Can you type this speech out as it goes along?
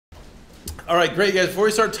All right, great, guys. Before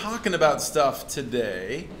we start talking about stuff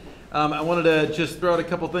today, I wanted to just throw out a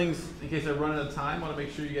couple things in case I run out of time. I want to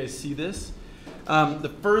make sure you guys see this.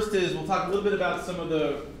 The first is we'll talk a little bit about some of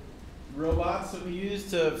the robots that we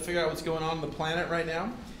use to figure out what's going on the planet right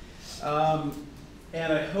now.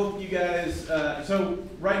 And I hope you guys, so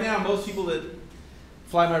right now most people that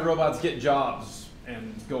fly my robots get jobs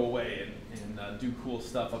and go away and do cool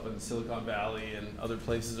stuff up in Silicon Valley and other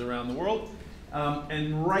places around the world.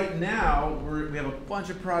 And right now we have a bunch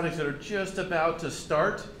of projects that are just about to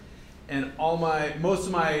start, and most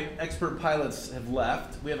of my expert pilots have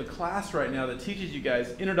left. We have a class right now that teaches you guys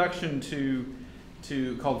introduction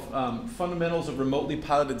called Fundamentals of Remotely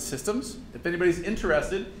Piloted Systems. If anybody's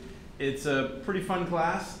interested, it's a pretty fun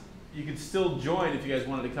class. You can still join if you guys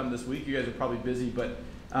wanted to come this week. You guys are probably busy, but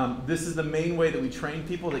this is the main way that we train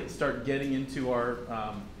people that start getting into our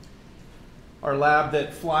lab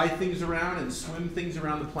that fly things around and swim things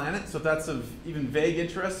around the planet. So if that's of even vague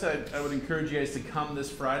interest, I would encourage you guys to come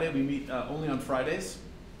this Friday. We meet only on Fridays.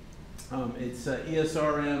 It's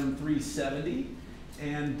ESRM100.2016.01.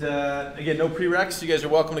 And again, no prereqs. You guys are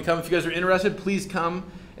welcome to come. If you guys are interested, please come.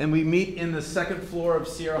 And we meet in the second floor of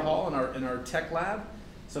Sierra Hall in our tech lab.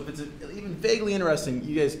 So if it's even vaguely interesting,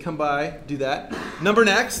 you guys come by, do that.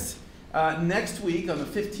 Next week on the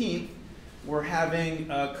 15th, we're having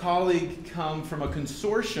a colleague come from a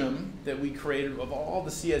consortium that we created of all the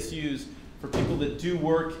CSUs for people that do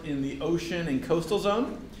work in the ocean and coastal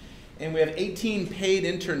zone. And we have 18 paid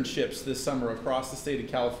internships this summer across the state of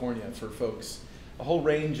California for folks, a whole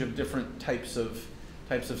range of different types of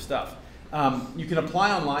stuff. You can apply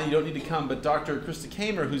online, you don't need to come, but Dr. Krista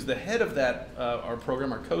Kamer, who's the head of that, our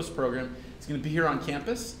program, our COAST program, is going to be here on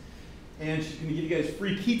campus. And she's going to give you guys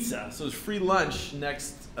free pizza. So it's free lunch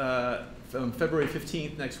on February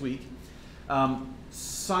 15th next week.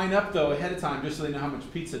 Sign up, though, ahead of time just so they know how much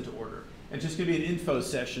pizza to order. And it's just going to be an info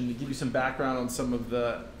session to give you some background on some of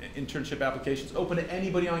the internship applications. Open to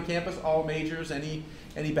anybody on campus, all majors, any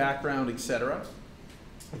background, etc.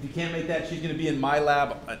 If you can't make that, she's going to be in my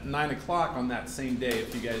lab at 9 o'clock on that same day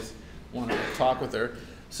if you guys want to talk with her.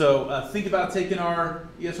 So think about taking our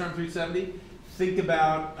ESRM 370. Think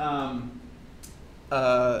about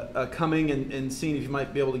coming and seeing if you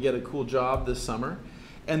might be able to get a cool job this summer.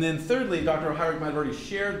 And then thirdly, Dr. O'Hara might have already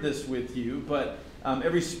shared this with you, but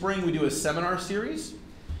every spring we do a seminar series.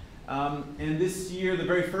 And this year, the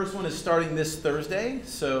very first one is starting this Thursday,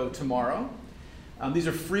 so tomorrow. These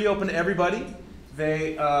are free, open to everybody.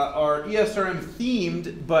 They are ESRM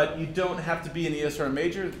themed, but you don't have to be an ESRM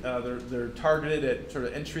major. They're targeted at sort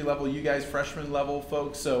of entry level, you guys, freshman level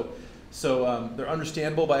folks. So they're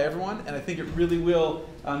understandable by everyone, and I think it really will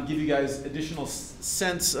give you guys additional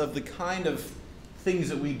sense of the kind of things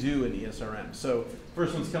that we do in ESRM. So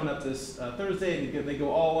first one's coming up this Thursday, and they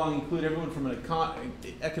go all along, include everyone from an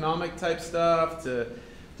economic type stuff to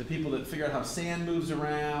people that figure out how sand moves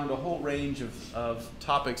around, a whole range of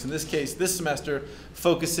topics. In this case, this semester,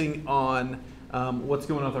 focusing on what's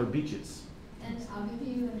going on with our beaches. And I'll give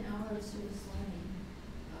you an hour of service learning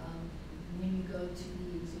when you go to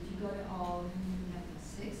these. If you go to all, you have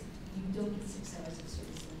 6, you don't get 6 hours of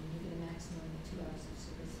service learning. You get a maximum of 2 hours of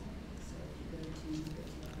service learning. So if you go to 2, you get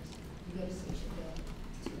 2 hours. You go to 6, you get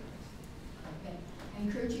 2 hours. Okay. I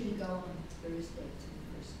encourage you to go on Thursday to the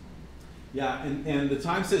first one. Yeah, and the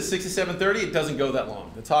time says 6 to 7:30. It doesn't go that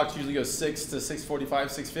long. The talks usually go 6 to 6:45,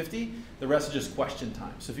 6:50. The rest is just question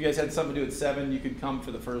time. So if you guys had something to do at 7, you could come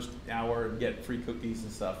for the first hour and get free cookies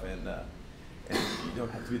and stuff, and you don't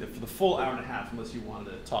have to be there for the full hour and a half unless you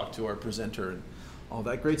wanted to talk to our presenter and all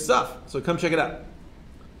that great stuff. So come check it out.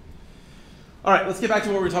 All right, let's get back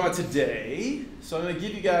to what we're talking about today. So I'm going to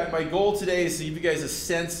give you guys, my goal today is to give you guys a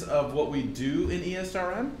sense of what we do in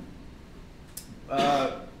ESRM.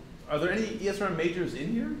 Are there any ESRM majors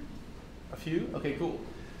in here? A few? Okay, cool.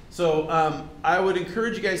 So I would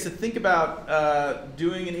encourage you guys to think about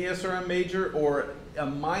doing an ESRM major or a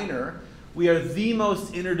minor. We are the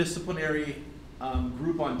most interdisciplinary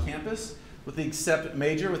group on campus with the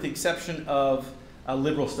exception of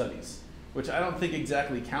liberal studies, which I don't think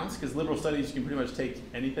exactly counts because liberal studies you can pretty much take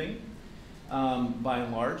anything by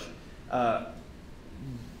and large.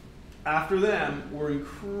 After them, we're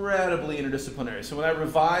incredibly interdisciplinary. So when I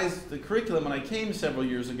revised the curriculum when I came several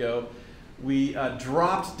years ago, we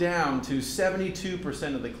dropped down to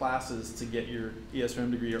 72% of the classes to get your ESRM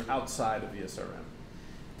degree are outside of ESRM.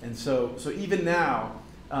 And so even now,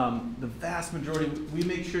 the vast majority, we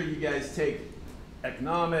make sure you guys take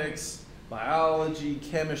economics, biology,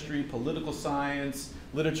 chemistry, political science,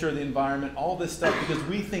 literature of the environment, all this stuff, because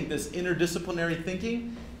we think this interdisciplinary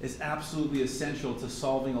thinking is absolutely essential to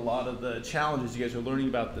solving a lot of the challenges you guys are learning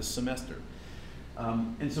about this semester.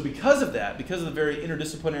 And so because of that, because of the very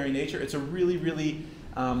interdisciplinary nature, it's a really, really,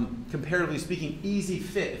 comparatively speaking, easy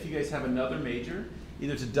fit if you guys have another major,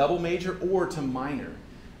 either to double major or to minor.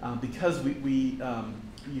 Because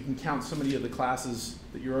you can count so many of the classes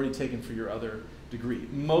that you're already taking for your other degree.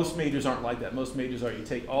 Most majors aren't like that. Most majors are you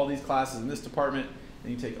take all these classes in this department,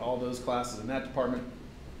 and you take all those classes in that department.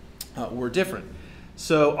 We're different.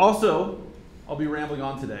 So also, I'll be rambling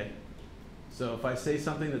on today. So if I say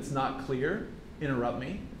something that's not clear, interrupt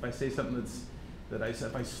me. If I say something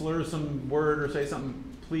if I slur some word or say something,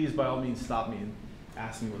 please by all means stop me and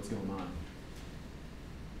ask me what's going on.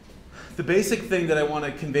 The basic thing that I want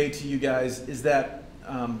to convey to you guys is that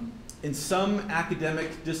in some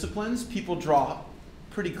academic disciplines, people draw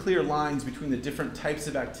pretty clear lines between the different types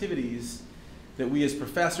of activities that we as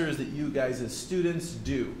professors, that you guys as students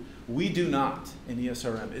do. We do not in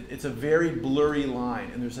ESRM. It's a very blurry line,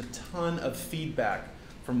 and there's a ton of feedback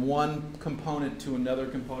from one component to another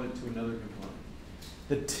component to another component.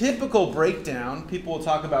 The typical breakdown, people will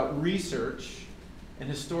talk about research, and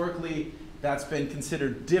historically that's been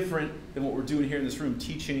considered different than what we're doing here in this room,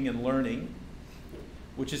 teaching and learning,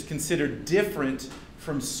 which is considered different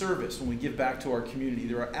from service when we give back to our community,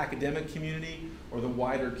 either our academic community or the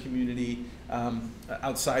wider community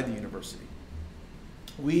outside the university.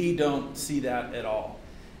 We don't see that at all.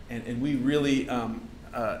 And we really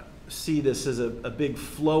see this as a big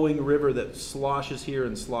flowing river that sloshes here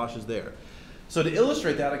and sloshes there. So to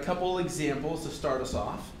illustrate that, a couple examples to start us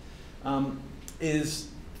off is,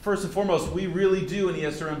 first and foremost, we really do in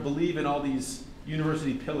ESRM believe in all these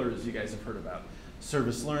university pillars you guys have heard about.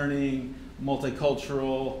 Service learning,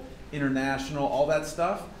 multicultural, international, all that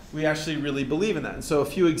stuff. We actually really believe in that. And so a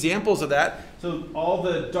few examples of that. So all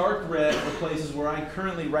the dark red are places where I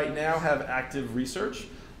currently right now have active research.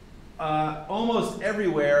 Almost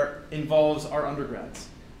everywhere involves our undergrads.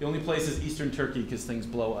 The only place is Eastern Turkey because things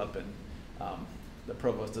blow up and the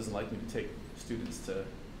provost doesn't like me to take students to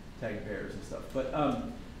tag bears and stuff. But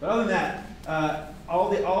other than that, all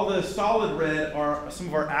the solid red are some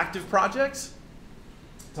of our active projects.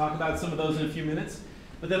 Talk about some of those in a few minutes.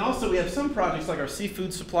 But then also we have some projects like our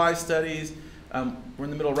seafood supply studies. We're in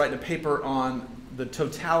the middle of writing a paper on the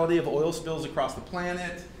totality of oil spills across the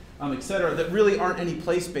planet, et cetera, that really aren't any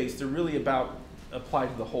place-based. They're really about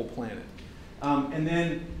applied to the whole planet. And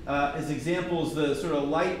then as examples, the sort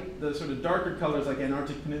of darker colors like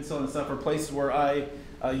Antarctic Peninsula and stuff are places where I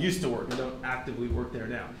used to work. I don't actively work there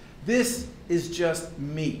now. This is just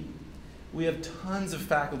me. We have tons of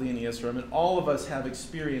faculty in ESRM, and all of us have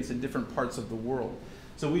experience in different parts of the world.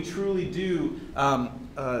 So we truly do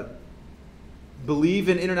believe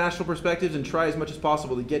in international perspectives and try as much as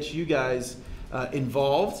possible to get you guys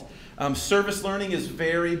involved. Service learning is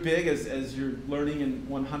very big, as you're learning in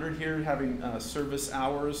 100 here, having service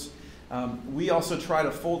hours. We also try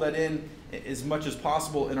to fold that in as much as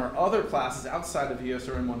possible in our other classes outside of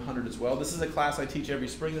ESRM 100 as well. This is a class I teach every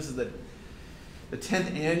spring. This is the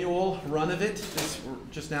 10th annual run of it,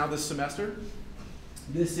 just now this semester.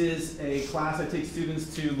 This is a class I take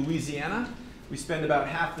students to Louisiana. We spend about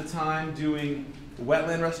half the time doing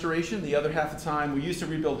wetland restoration. The other half the time, we used to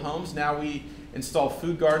rebuild homes. Now we install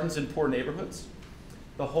food gardens in poor neighborhoods.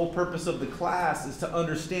 The whole purpose of the class is to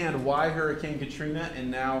understand why Hurricane Katrina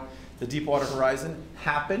and now the Deepwater Horizon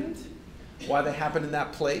happened, why they happened in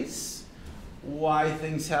that place, why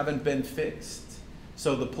things haven't been fixed.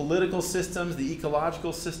 So the political systems, the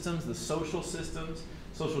ecological systems, the social systems,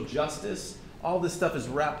 social justice, all this stuff is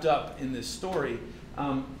wrapped up in this story.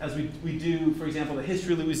 As we do, for example, the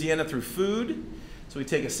history of Louisiana through food. So we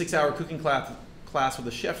take a 6-hour cooking class with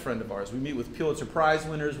a chef friend of ours. We meet with Pulitzer Prize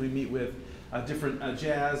winners. We meet with different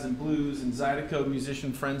jazz and blues and Zydeco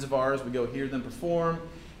musician friends of ours. We go hear them perform.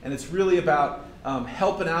 And it's really about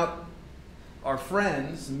helping out our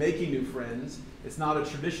friends, making new friends. It's not a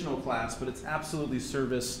traditional class, but it's absolutely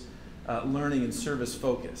service learning and service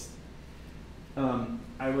focused.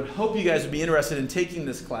 I would hope you guys would be interested in taking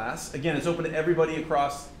this class. Again, it's open to everybody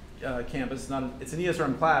across campus. It's an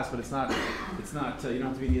ESRM class, but it's not. You don't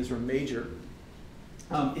have to be an ESRM major.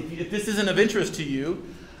 If this isn't of interest to you,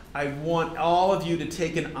 I want all of you to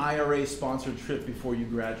take an IRA-sponsored trip before you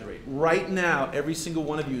graduate. Right now, every single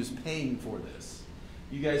one of you is paying for this.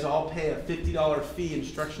 You guys all pay a $50 fee,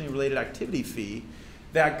 instructionally related activity fee.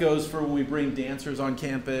 That goes for when we bring dancers on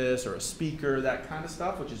campus or a speaker, that kind of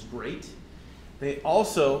stuff, which is great. They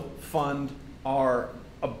also fund our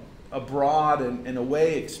abroad and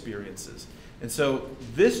away experiences. And so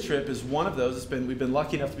this trip is one of those. We've been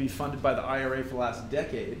lucky enough to be funded by the IRA for the last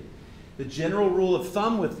decade. The general rule of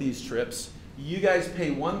thumb with these trips, you guys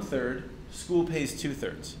pay 1/3, school pays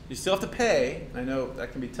 2/3. You still have to pay, I know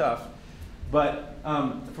that can be tough, But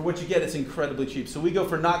for what you get, it's incredibly cheap. So we go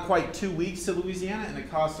for not quite 2 weeks to Louisiana, and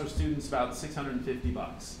it costs our students about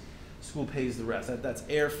 $650. School pays the rest. That's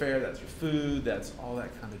airfare, that's your food, that's all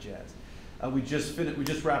that kind of jazz. We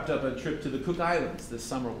just wrapped up a trip to the Cook Islands this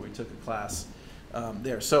summer where we took a class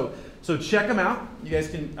there. So check them out. You guys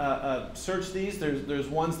can search these. There's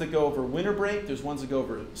ones that go over winter break, there's ones that go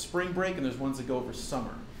over spring break, and there's ones that go over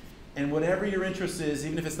summer. And whatever your interest is,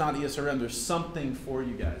 even if it's not ESRM, there's something for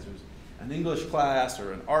you guys. There's an English class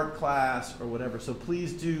or an art class or whatever. So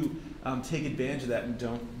please do take advantage of that and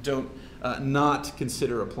don't not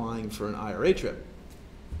consider applying for an IRA trip.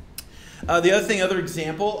 Other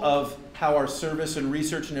example of how our service and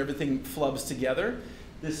research and everything flubs together.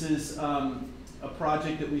 This is a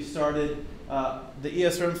project that we started. The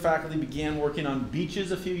ESRM faculty began working on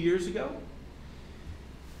beaches a few years ago.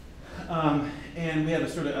 And we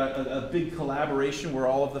have a big collaboration where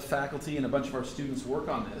all of the faculty and a bunch of our students work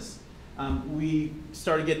on this. We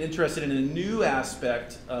started getting interested in a new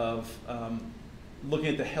aspect of looking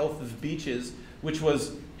at the health of beaches, which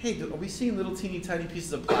was, hey, are we seeing little teeny tiny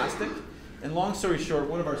pieces of plastic? And long story short,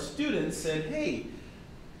 one of our students said, hey,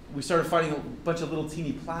 we started finding a bunch of little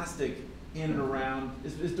teeny plastic in and around.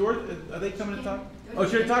 Is Dorothy, are they coming to talk? Oh,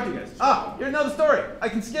 she's here to talk to you guys. Ah, you know the story. I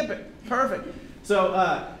can skip it. Perfect.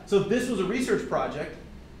 So this was a research project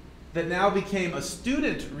that now became a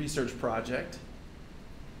student research project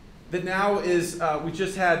that now is, we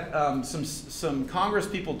just had some Congress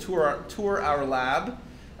people tour our lab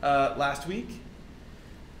last week.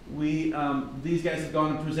 These guys have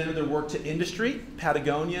gone and presented their work to industry,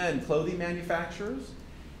 Patagonia and clothing manufacturers.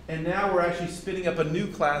 And now we're actually spinning up a new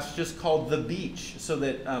class just called The Beach so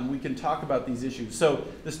that we can talk about these issues. So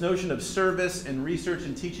this notion of service and research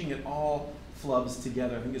and teaching, it all flubs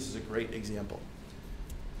together. I think this is a great example.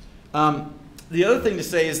 The other thing to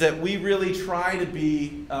say is that we really try to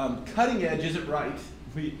be cutting edge isn't right.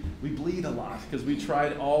 We bleed a lot because we try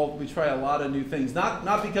a lot of new things.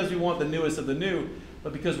 Not because we want the newest of the new,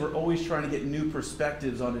 but because we're always trying to get new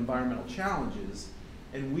perspectives on environmental challenges.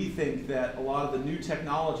 And we think that a lot of the new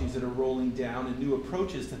technologies that are rolling down and new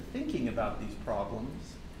approaches to thinking about these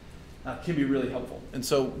problems can be really helpful. And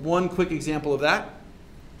so one quick example of that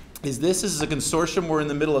is this is a consortium we're in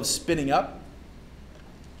the middle of spinning up.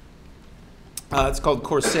 It's called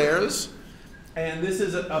Corsairs. And this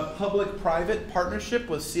is a public-private partnership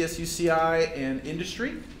with CSUCI and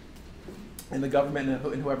industry and the government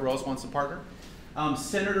and whoever else wants to partner.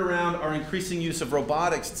 Centered around our increasing use of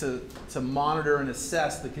robotics to monitor and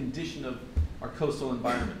assess the condition of our coastal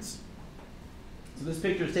environments. So this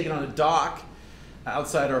picture is taken on a dock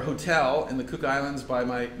outside our hotel in the Cook Islands by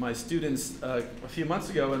my students a few months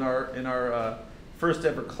ago in our first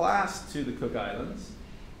ever class to the Cook Islands.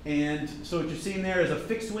 And so what you're seeing there is a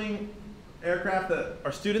fixed wing aircraft that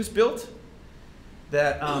our students built.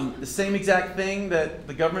 That the same exact thing that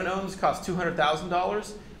the government owns costs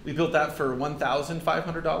 $200,000. We built that for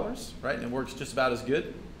 $1,500, right? And it works just about as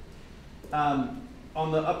good. On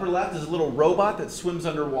the upper left is a little robot that swims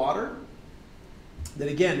underwater. That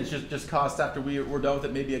again, it's just cost after we're done with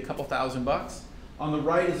it maybe a couple $1,000. On the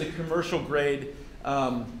right is a commercial grade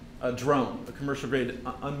a drone, a commercial grade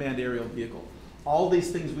unmanned aerial vehicle. All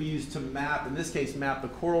these things we use to map, in this case, map the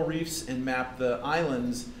coral reefs and map the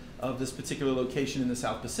islands of this particular location in the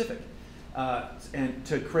South Pacific. And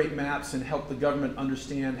to create maps and help the government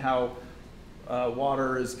understand how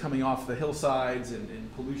water is coming off the hillsides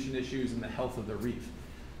and pollution issues and the health of the reef.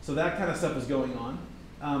 So that kind of stuff is going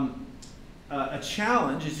on. A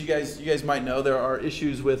challenge, as you guys might know, there are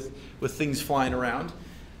issues with things flying around.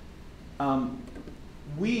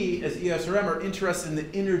 We, as ESRM, are interested in the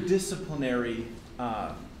interdisciplinary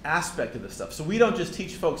aspect of this stuff. So we don't just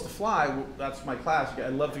teach folks to fly. That's my class.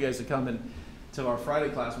 I'd love for you guys to come to our Friday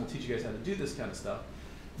class, and we'll teach you guys how to do this kind of stuff.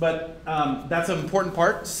 But that's an important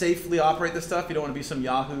part, safely operate this stuff. You don't want to be some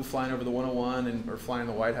Yahoo flying over the 101 or flying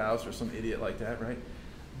the White House or some idiot like that, right?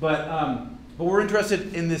 But we're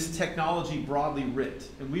interested in this technology broadly writ.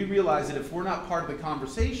 And we realize that if we're not part of the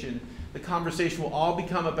conversation will all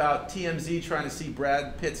become about TMZ trying to see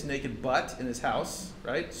Brad Pitt's naked butt in his house,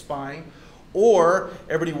 right, spying, or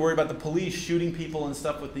everybody worried about the police shooting people and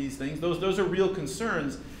stuff with these things. Those are real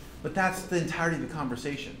concerns, but that's the entirety of the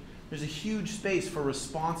conversation. There's a huge space for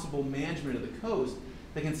responsible management of the coast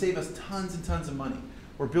that can save us tons and tons of money.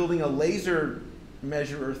 We're building a laser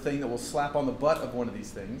measurer thing that will slap on the butt of one of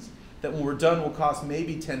these things that when we're done will cost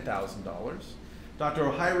maybe $10,000. Dr.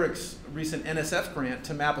 O'Hyrick's recent NSF grant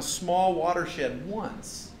to map a small watershed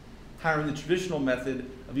once, hiring the traditional method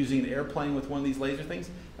of using an airplane with one of these laser things,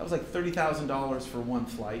 that was like $30,000 for one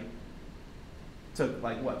flight. Took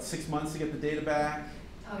like, what, 6 months to get the data back?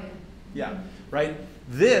 Oh, yeah. Yeah, right?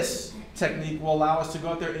 This technique will allow us to go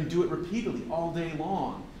out there and do it repeatedly all day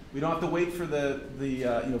long. We don't have to wait for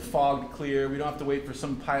the fog to clear. We don't have to wait for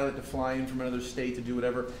some pilot to fly in from another state to do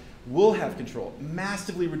whatever. We'll have control,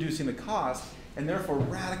 massively reducing the cost and therefore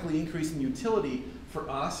radically increasing the utility for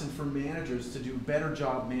us and for managers to do a better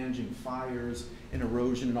job managing fires and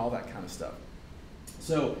erosion and all that kind of stuff.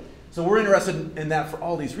 So we're interested in that for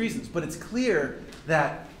all these reasons, but it's clear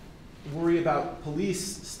that worry about police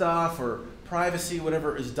stuff or privacy,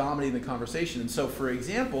 whatever, is dominating the conversation. And so, for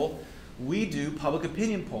example, we do public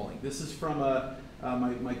opinion polling. This is from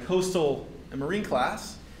my coastal and marine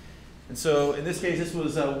class. And so in this case, this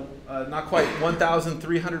was not quite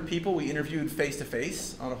 1,300 people we interviewed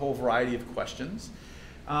face-to-face on a whole variety of questions.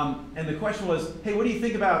 And the question was, hey, what do you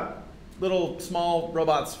think about little small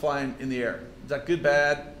robots flying in the air? Is that good,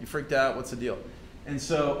 bad? You freaked out? What's the deal? And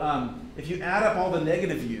so if you add up all the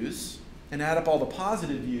negative views and add up all the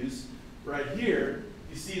positive views, right here,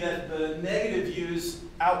 you see that the negative views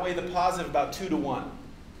outweigh the positive about 2 to 1.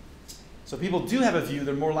 So people do have a view.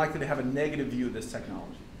 They're more likely to have a negative view of this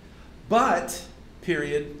technology. But,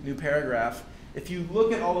 period, new paragraph, if you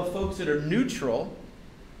look at all the folks that are neutral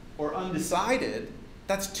or undecided,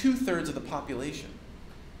 that's 2/3 of the population.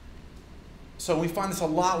 So we find this a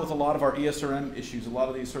lot with a lot of our ESRM issues, a lot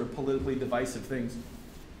of these sort of politically divisive things.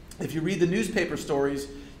 If you read the newspaper stories,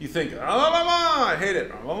 you think, I hate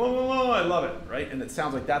it, I love it, right? And it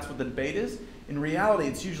sounds like that's what the debate is. In reality,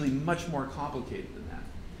 it's usually much more complicated than that.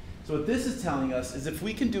 So what this is telling us is if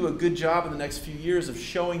we can do a good job in the next few years of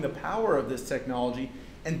showing the power of this technology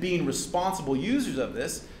and being responsible users of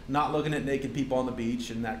this, not looking at naked people on the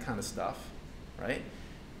beach and that kind of stuff, right?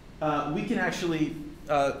 We can actually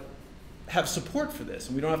have support for this,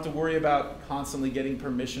 and we don't have to worry about constantly getting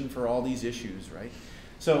permission for all these issues, right?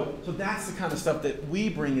 So that's the kind of stuff that we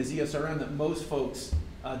bring as ESRM that most folks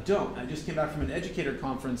don't. I just came back from an educator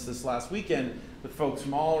conference this last weekend with folks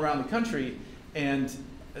from all around the country, and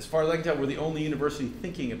as far as I can tell, we're the only university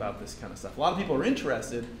thinking about this kind of stuff. A lot of people are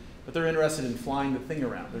interested, but they're interested in flying the thing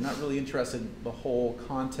around. They're not really interested in the whole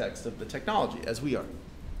context of the technology, as we are.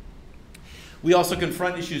 We also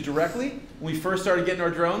confront issues directly. When we first started getting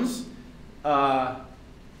our drones, how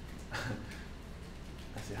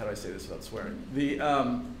do I say this without swearing?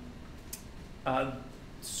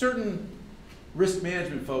 Certain risk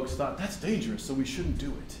management folks thought that's dangerous, so we shouldn't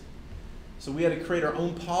do it. So we had to create our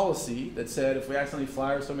own policy that said if we accidentally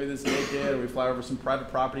fly over somebody that's naked, or we fly over some private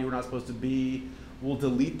property we're not supposed to be, we'll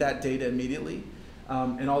delete that data immediately,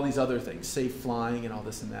 and all these other things, safe flying and all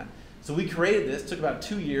this and that. So we created this. It took about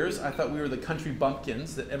 2 years. I thought we were the country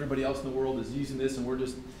bumpkins, that everybody else in the world is using this, and we're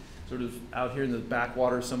just sort of out here in the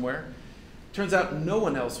backwater somewhere. Turns out no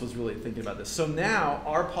one else was really thinking about this. So now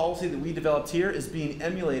our policy that we developed here is being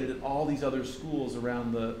emulated at all these other schools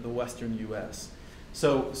around the western US.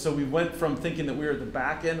 So we went from thinking that we were at the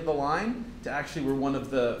back end of the line to actually we're one of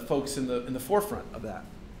the folks in the forefront of that.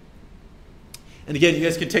 And again, you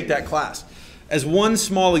guys can take that class. As one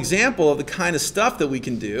small example of the kind of stuff that we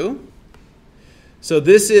can do, so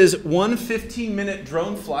this is one 15-minute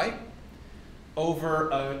drone flight over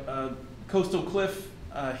a coastal cliff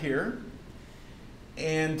here.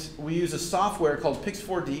 And we use a software called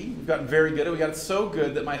Pix4D. We've gotten very good at it. We got it so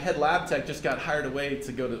good that my head lab tech just got hired away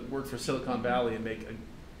to go to work for Silicon Valley and make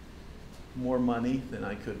more money than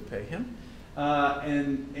I could pay him.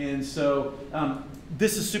 So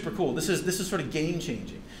this is super cool. This is sort of game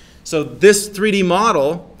changing. So this 3D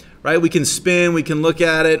model, right? We can spin, we can look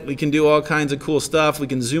at it, we can do all kinds of cool stuff. We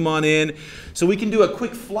can zoom on in. So we can do a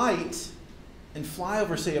quick flight and fly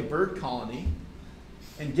over, say, a bird colony,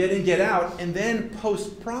 and get in, get out, and then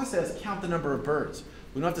post-process count the number of birds.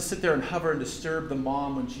 We don't have to sit there and hover and disturb the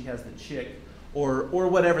mom when she has the chick, or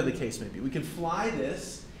whatever the case may be. We can fly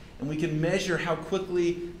this, and we can measure how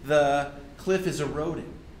quickly the cliff is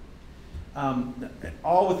eroding.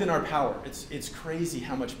 All within our power. It's crazy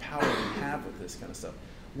how much power we have with this kind of stuff.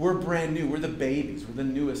 We're brand new. We're the babies. We're the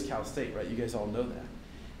newest Cal State, right? You guys all know that.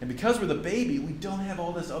 And because we're the baby, we don't have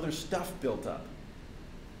all this other stuff built up.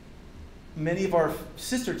 Many of our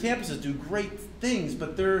sister campuses do great things,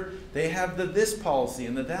 but they have the this policy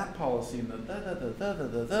and the that policy and the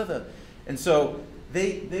da. And so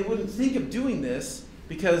they wouldn't think of doing this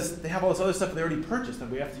because they have all this other stuff they already purchased, and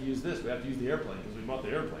we have to use this, we have to use the airplane because we bought the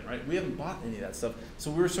airplane, right? We haven't bought any of that stuff. So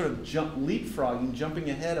we were sort of leapfrogging, jumping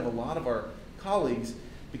ahead of a lot of our colleagues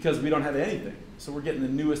because we don't have anything. So we're getting the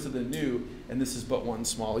newest of the new, and this is but one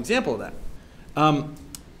small example of that.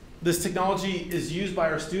 This technology is used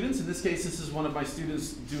by our students. In this case, this is one of my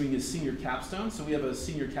students doing his senior capstone. So we have a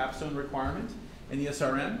senior capstone requirement in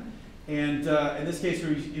ESRM. And in this case,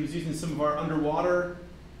 he was using some of our underwater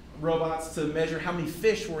robots to measure how many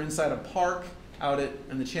fish were inside a park out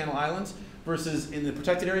in the Channel Islands versus in the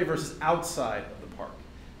protected area versus outside of the park.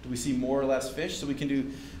 Do we see more or less fish? So we can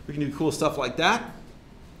do cool stuff like that.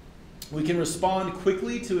 We can respond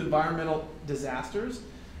quickly to environmental disasters.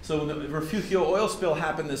 So when the Refugio oil spill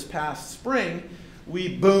happened this past spring,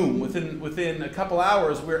 boom, within a couple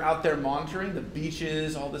hours, we're out there monitoring the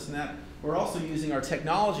beaches, all this and that. We're also using our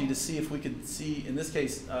technology to see if we could see, in this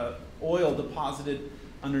case, oil deposited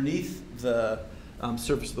underneath the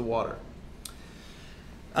surface of the water.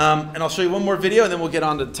 And I'll show you one more video, and then we'll get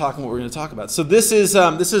on to talking what we're going to talk about. So this is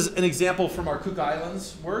an example from our Cook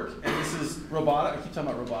Islands work, and this is robotic. I keep talking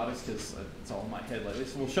about robotics because it's all in my head lately.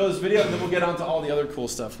 So we'll show this video, and then we'll get on to all the other cool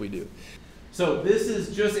stuff we do. So this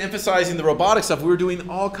is just emphasizing the robotic stuff. We were doing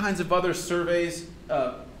all kinds of other surveys,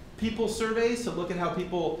 people surveys, to look at how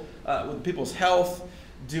people, with people's health,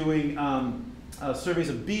 doing surveys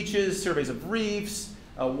of beaches, surveys of reefs,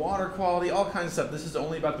 water quality, all kinds of stuff. This is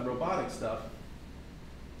only about the robotic stuff.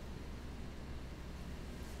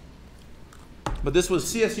 But this was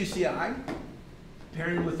CSUCI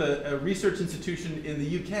pairing with a research institution in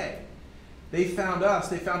the UK. They found us,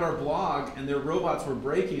 they found our blog, and their robots were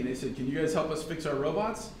breaking. They said, can you guys help us fix our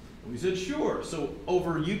robots? And we said, sure. So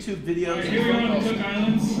over YouTube videos. Here we are on the Cook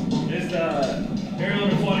Islands. Is the Aerial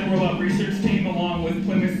and Aquatic Robot Research Team along with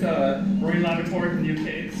Plymouth Marine Laboratory from the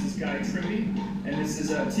UK. This is Guy Trimby, and this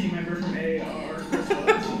is a team member from AAR.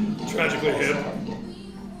 Tragically hip.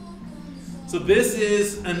 So this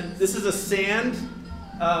is a sand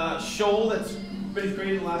shoal that's been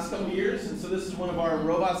created in the last couple of years, and so this is one of our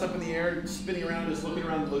robots up in the air, spinning around, just looking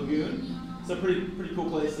around the lagoon. It's a pretty cool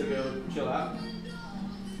place to go chill out.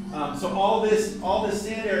 So all this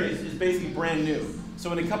sand area is basically brand new.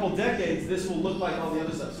 So in a couple decades, this will look like all the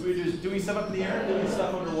other stuff. So we're just doing stuff up in the air, doing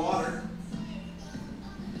stuff underwater.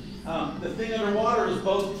 The thing underwater is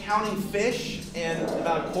both counting fish and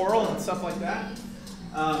about coral and stuff like that.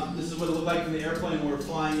 This is what it looked like from the airplane when we were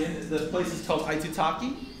flying in. The place is called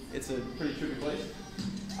Aitutaki. It's a pretty trippy place.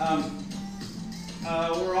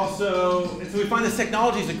 We're also, and so we find this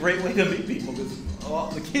technology is a great way to meet people because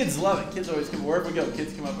the kids love it. Kids always come, wherever we go,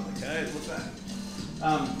 kids come up and like, hey, what's that?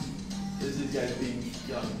 This is guys being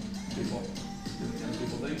young people, doing young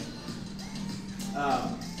people things.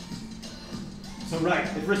 So right,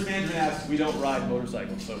 if risk management asks, we don't ride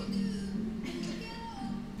motorcycles, so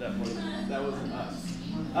that wasn't us.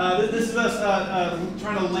 This is us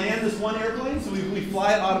trying to land this one airplane. So we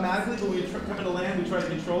fly it automatically, but when we come into land, we try to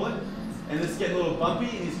control it. And this is getting a little bumpy,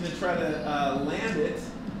 and he's going to try to land it.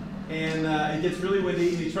 And it gets really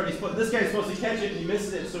windy. And this guy's supposed to catch it, and he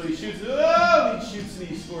misses it. So he shoots. Oh! He shoots and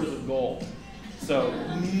he scores a goal. So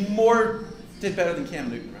did better than Cam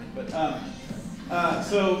Newton, right? But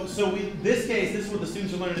this case, this is what the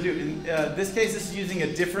students are learning to do. In this case, this is using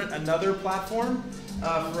another platform.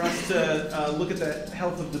 For us to look at the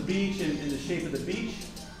health of the beach and the shape of the beach.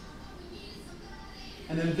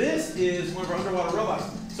 And then this is one of our underwater robots.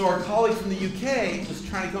 So our colleague from the UK was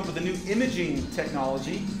trying to come up with a new imaging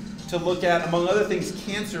technology to look at, among other things,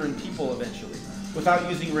 cancer in people eventually, without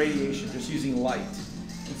using radiation, just using light.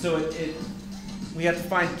 And so we have to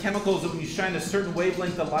find chemicals that when you shine a certain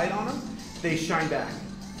wavelength of light on them, they shine back.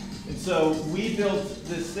 And so we built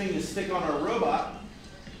this thing to stick on our robot.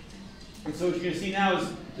 And so what you're going to see now is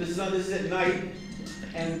this is at night,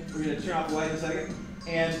 and we're going to turn off the light in a second.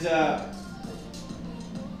 And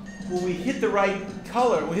when we hit the right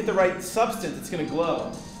color, when we hit the right substance, it's going to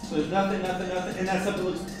glow. So there's nothing, and that stuff that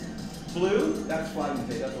looks blue, that's flying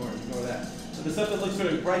tape, that's orange, ignore that. So the stuff that looks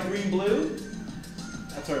sort of bright green blue,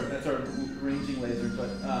 that's our ranging laser, but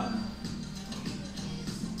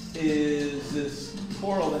is this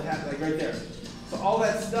coral that has, like right there. So all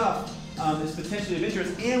that stuff is potentially of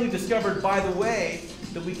interest, and we've discovered, by the way,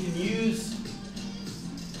 that we can use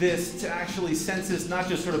this to actually census not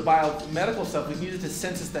just sort of biomedical stuff, we can use it to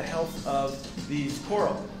census the health of these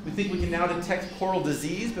coral. We think we can now detect coral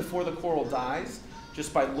disease before the coral dies,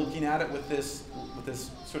 just by looking at it with this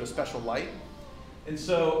sort of special light. And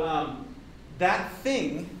so that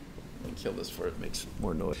thing, let me kill this before it makes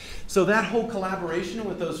more noise. So that whole collaboration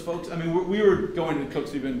with those folks, I mean, we were going to the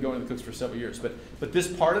Cooks, we've been going to the Cooks for several years, but this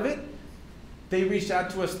part of it, they reached out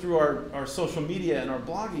to us through our social media and our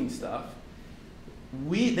blogging stuff.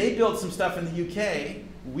 They built some stuff in the UK.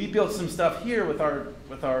 We built some stuff here with our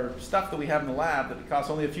stuff that we have in the lab that it costs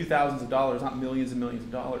only a few thousands of dollars, not millions and millions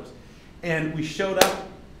of dollars. And we showed up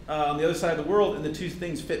on the other side of the world, and the two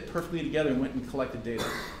things fit perfectly together and went and collected data.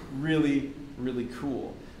 Really, really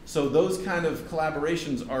cool. So those kind of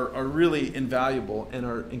collaborations are really invaluable and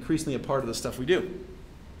are increasingly a part of the stuff we do.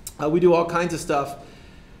 We do all kinds of stuff,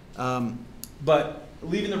 but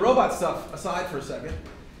leaving the robot stuff aside for a second,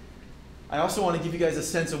 I also want to give you guys a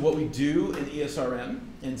sense of what we do in ESRM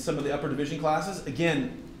in some of the upper division classes.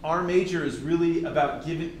 Again, our major is really about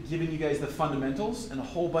giving you guys the fundamentals in a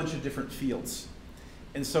whole bunch of different fields.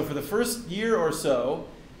 And so for the first year or so,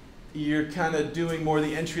 you're kind of doing more of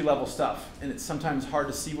the entry-level stuff, and it's sometimes hard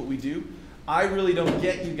to see what we do. I really don't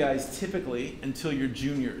get you guys typically until you're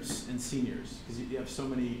juniors and seniors, because you have so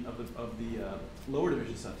many of the lower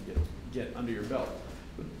division stuff to get under your belt.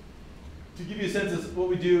 But to give you a sense of what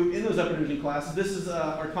we do in those upper division classes, this is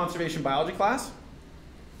our conservation biology class.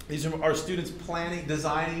 These are our students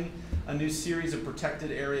designing a new series of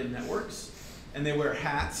protected area networks, and they wear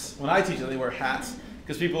hats. When I teach them, they wear hats,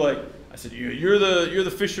 because people are like, I said, you're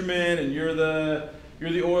the fisherman, and you're the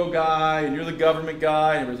oil guy, and you're the government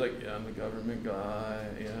guy. And everybody's like, yeah, I'm the government guy,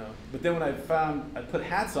 you know. But then when I put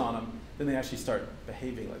hats on them, then they actually start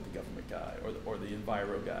behaving like the government guy or the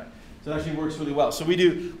enviro guy. So it actually works really well. So we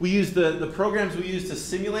use the programs we use to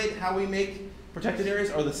simulate how we make protected areas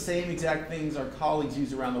are the same exact things our colleagues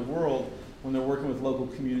use around the world when they're working with local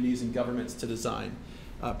communities and governments to design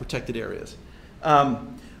protected areas.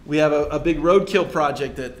 We have a big roadkill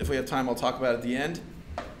project that, if we have time, I'll talk about at the end.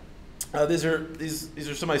 These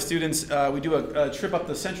are some of my students. We do a trip up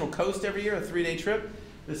the Central Coast every year, a 3-day trip.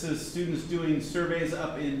 This is students doing surveys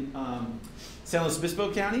up in San Luis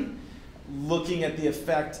Obispo County, looking at the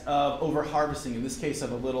effect of over-harvesting, in this case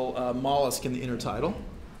of a little mollusk in the intertidal.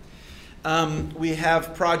 We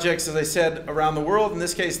have projects, as I said, around the world. In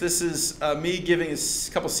this case, this is me giving a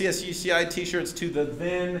couple CSUCI t-shirts to the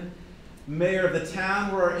then mayor of the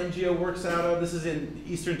town where our NGO works out of. This is in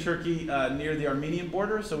eastern Turkey near the Armenian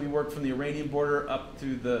border. So we work from the Iranian border up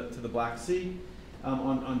to the Black Sea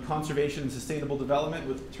on conservation and sustainable development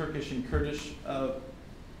with Turkish and Kurdish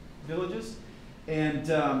villages. And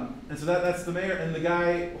so that's the mayor. And the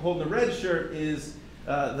guy holding the red shirt is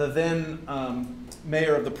the then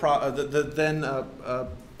mayor of the then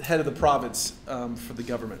head of the province for the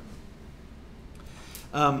government.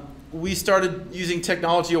 We started using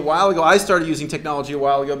technology a while ago. I started using technology a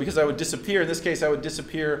while ago because I would disappear. In this case, I would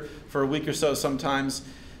disappear for a week or so sometimes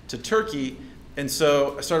to Turkey. And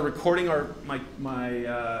so I started recording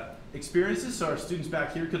my experiences so our students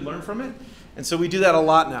back here could learn from it. And so we do that a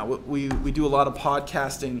lot now. We do a lot of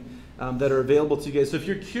podcasting that are available to you guys. So if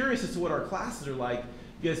you're curious as to what our classes are like,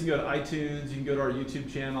 you guys can go to iTunes, you can go to our YouTube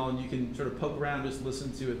channel, and you can sort of poke around, just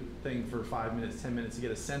listen to a thing for 5 minutes, 10 minutes to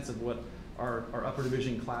get a sense of what our upper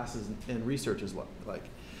division classes and research is like.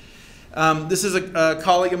 This is a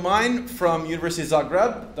colleague of mine from University of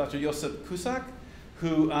Zagreb, Dr. Josip Kusak,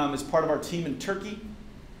 who is part of our team in Turkey.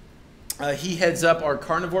 He heads up our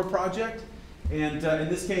carnivore project. And in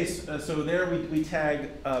this case, so there we tag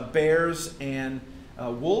bears and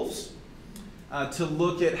wolves to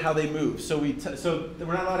look at how they move. So we're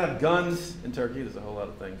not allowed to have guns in Turkey. There's a whole lot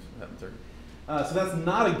of things that happen in Turkey. So that's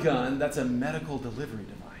not a gun. That's a medical delivery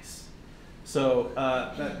device. So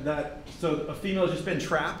so a female has just been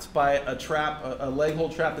trapped by a leg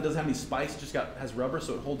hold trap that doesn't have any spikes. It just has rubber,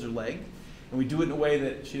 so it holds her leg. And we do it in a way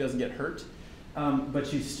that she doesn't get hurt. But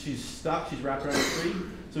she's stuck. She's wrapped around a tree.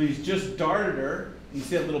 So he's just darted her. You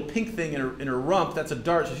see that little pink thing in her rump. That's a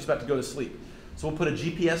dart, so she's about to go to sleep. So we'll put a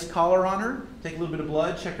GPS collar on her, take a little bit of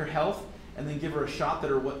blood, check her health, and then give her a shot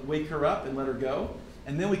that'll wake her up and let her go.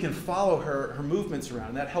 And then we can follow her movements around.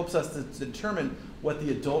 And that helps us to determine what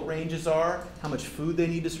the adult ranges are, how much food they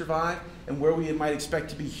need to survive, and where we might expect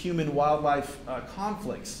to be human-wildlife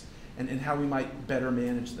conflicts, and how we might better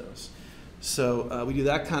manage those. So we do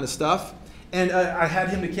that kind of stuff. And I had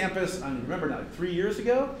him to campus, I remember now, 3 years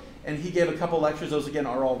ago, and he gave a couple lectures. Those, again,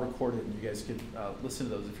 are all recorded, and you guys could listen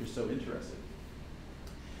to those if you're so interested.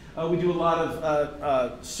 We do a lot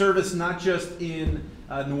of service, not just in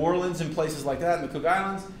New Orleans and places like that, in the Cook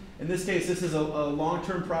Islands. In this case, this is a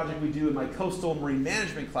long-term project we do in my coastal marine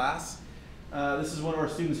management class. This is one of our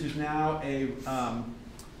students who's now and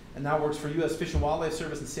now works for U.S. Fish and Wildlife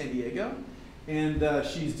Service in San Diego. And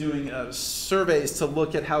she's doing surveys to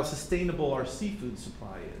look at how sustainable our seafood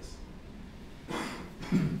supply is.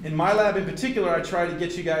 In my lab in particular, I try to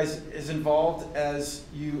get you guys as involved as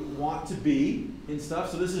you want to be in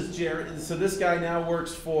stuff. So this is Jared. So this guy now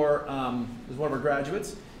works for, is one of our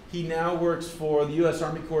graduates. He now works for the U.S.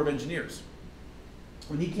 Army Corps of Engineers.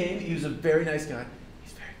 When he came, he was a very nice guy.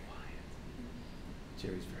 He's very quiet.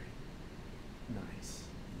 Jerry's very nice.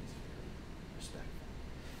 He's very respectful.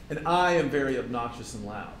 And I am very obnoxious and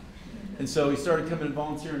loud. And so he started coming and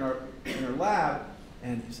volunteering in our lab,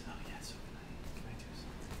 and he said, oh yeah, so can I do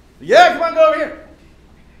something? Yeah, come on, go over here.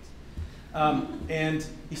 Okay, thanks. And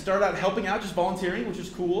he started out helping out, just volunteering, which is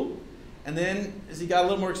cool. And then as he got a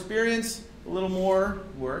little more experience, a little more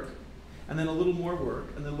work, and then a little more work,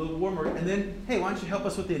 and then a little more work, and then, hey, why don't you help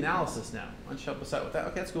us with the analysis now? Why don't you help us out with that?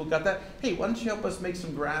 Okay, that's cool, got that. Hey, why don't you help us make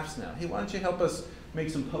some graphs now? Hey, why don't you help us make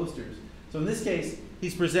some posters? So in this case,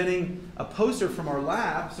 he's presenting a poster from our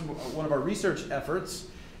lab, one of our research efforts,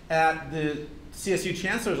 at the CSU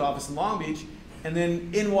Chancellor's office in Long Beach, and then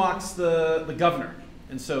in walks the governor.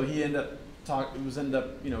 And so he ended up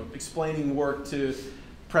explaining work to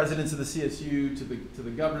presidents of the CSU, to the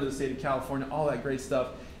governor of the state of California, all that great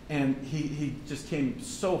stuff. And he just came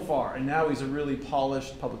so far. And now he's a really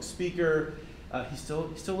polished public speaker. He's still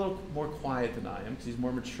a little more quiet than I am because he's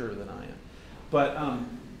more mature than I am.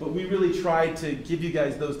 But we really tried to give you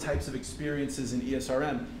guys those types of experiences in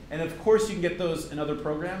ESRM. And of course you can get those in other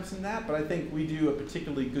programs and that, but I think we do a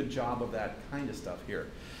particularly good job of that kind of stuff here.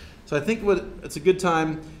 So I think it's a good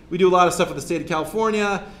time. We do a lot of stuff with the state of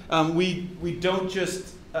California. We don't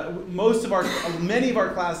just, many of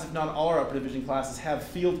our classes, if not all our upper division classes, have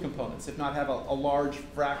field components, if not have a large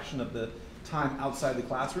fraction of the time outside the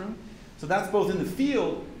classroom. So that's both in the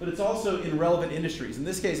field, but it's also in relevant industries. In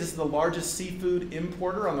this case, this is the largest seafood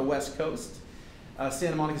importer on the West Coast,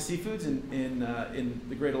 Santa Monica Seafoods in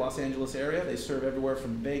the greater Los Angeles area. They serve everywhere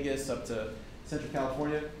from Vegas up to Central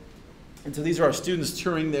California. And so these are our students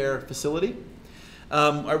touring their facility. We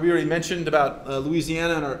already mentioned about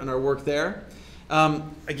Louisiana and our work there.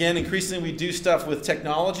 Again, increasingly we do stuff with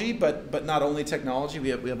technology, but not only technology. We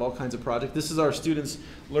have all kinds of projects. This is our students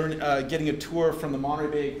getting a tour from the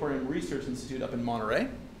Monterey Bay Aquarium Research Institute up in Monterey.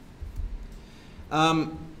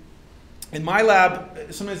 In my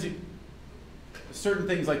lab, sometimes certain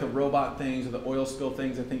things like the robot things or the oil spill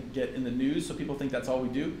things, I think, get in the news, so people think that's all we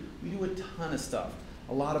do. We do a ton of stuff.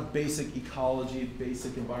 A lot of basic ecology,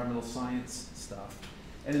 basic environmental science stuff.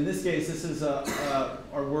 And in this case, this is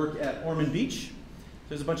our work at Ormond Beach.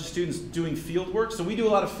 There's a bunch of students doing field work. So we do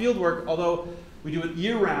a lot of field work, although we do it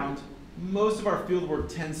year-round. Most of our field work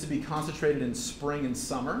tends to be concentrated in spring and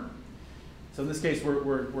summer. So in this case,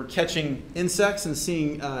 we're catching insects and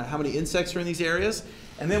seeing how many insects are in these areas.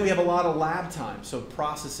 And then we have a lot of lab time, so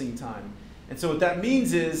processing time. And so what that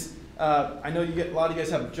means is, I know a lot of you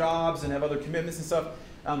guys have jobs and have other commitments and stuff.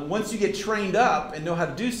 Once you get trained up and know how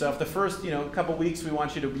to do stuff, the first couple weeks we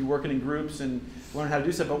want you to be working in groups and learn how to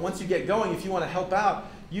do stuff. But once you get going, if you want to help out,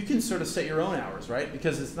 you can sort of set your own hours, right?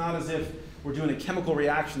 Because it's not as if we're doing a chemical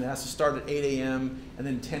reaction that has to start at 8 a.m. and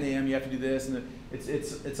then 10 a.m. you have to do this. And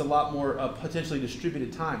it's a lot more potentially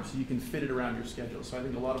distributed time, so you can fit it around your schedule. So I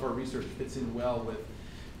think a lot of our research fits in well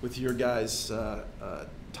with your guys'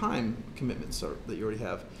 time commitments that you already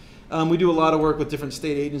have. We do a lot of work with different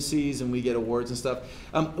state agencies, and we get awards and stuff.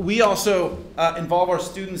 We also involve our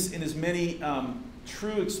students in as many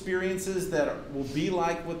true experiences that will be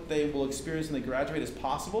like what they will experience when they graduate as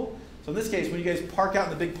possible. So in this case, when you guys park out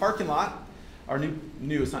in the big parking lot,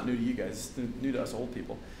 it's not new to you guys, it's new to us old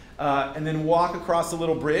people, and then walk across the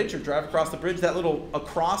little bridge or drive across the bridge, that little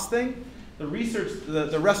across thing,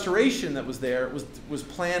 the restoration that was there was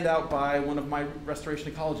planned out by one of my restoration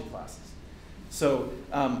ecology classes. So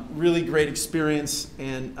really great experience,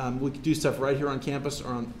 and we can do stuff right here on campus,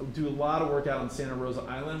 or do a lot of work out on Santa Rosa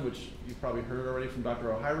Island, which you've probably heard already from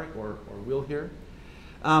Dr. O'Hyrick or will hear.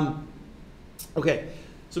 Okay,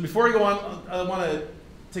 so before I go on, I want to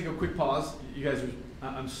take a quick pause. You guys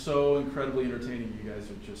I'm so incredibly entertaining. You guys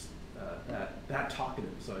are just that talkative,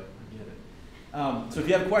 so I get it. So if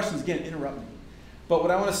you have questions, again, interrupt me. But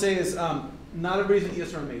what I want to say is not everybody's an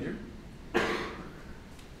ESRM major.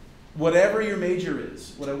 Whatever your major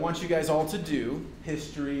is, what I want you guys all to do,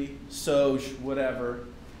 history, soc, whatever,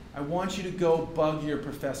 I want you to go bug your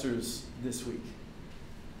professors this week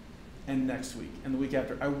and next week and the week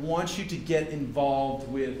after. I want you to get involved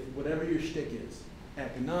with whatever your shtick is.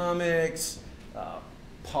 Economics,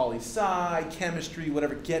 poli-sci, chemistry,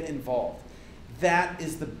 whatever, get involved. That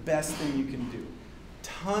is the best thing you can do.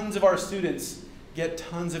 Tons of our students get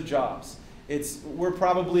tons of jobs. We're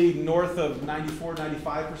probably north of 94,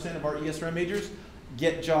 95% of our ESRM majors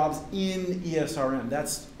get jobs in ESRM.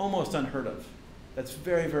 That's almost unheard of. That's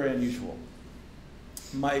very, very unusual.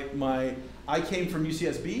 I came from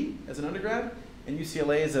UCSB as an undergrad and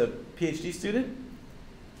UCLA as a PhD student.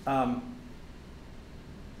 But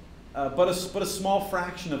a small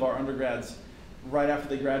fraction of our undergrads right after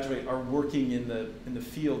they graduate are working in the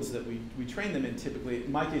fields that we train them in typically.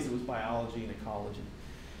 In my case, it was biology and ecology.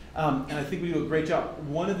 And I think we do a great job.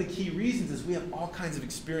 One of the key reasons is we have all kinds of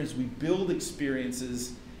experience. We build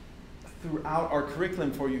experiences throughout our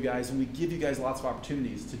curriculum for you guys, and we give you guys lots of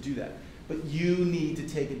opportunities to do that. But you need to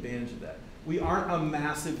take advantage of that. We aren't a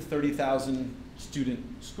massive 30,000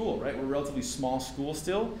 student school, right? We're a relatively small school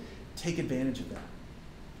still. Take advantage of that.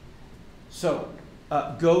 So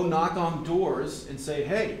go knock on doors and say,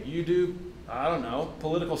 hey, you do, I don't know,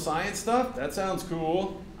 political science stuff? That sounds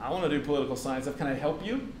cool. I want to do political science stuff. Can I help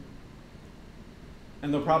you?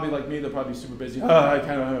 And they'll probably, like me, they'll probably be super busy.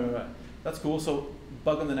 That's cool. So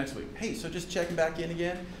bug them the next week. Hey, so just checking back in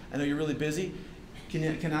again. I know you're really busy.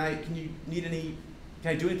 Can I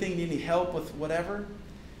do anything? Need any help with whatever?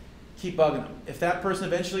 Keep bugging them. If that person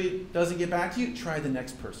eventually doesn't get back to you, try the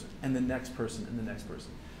next person, and the next person, and the next person.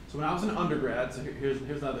 So when I was an undergrad, so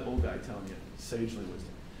here's now the old guy telling you, sagely wisdom.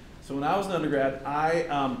 So when I was an undergrad,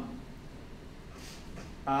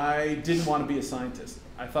 I didn't want to be a scientist.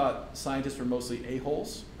 I thought scientists were mostly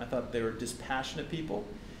a-holes. I thought they were dispassionate people.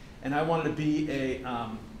 And I wanted to be a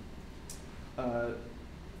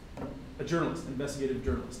journalist, investigative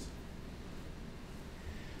journalist.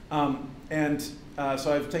 So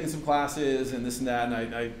I've taken some classes and this and that,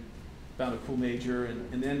 and I found a cool major.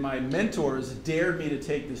 And then my mentors dared me to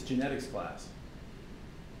take this genetics class.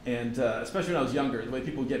 And especially when I was younger, the way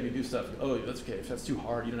people would get me to do stuff, oh, that's okay, if that's too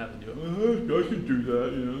hard, you don't have to do it. I can do that,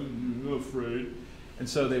 I'm not afraid. And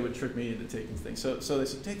so they would trick me into taking things. So they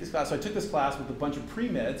said, take this class. So I took this class with a bunch of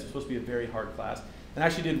pre-meds. It was supposed to be a very hard class. And I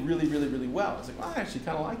actually did really, really, really well. I was like, well, I actually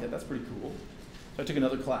kind of like that. That's pretty cool. So I took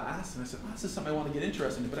another class, and I said, oh, this is something I want to get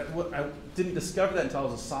interested in. But I didn't discover that until I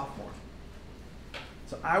was a sophomore.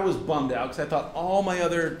 So I was bummed out because I thought all my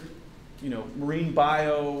other, marine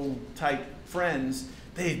bio type friends,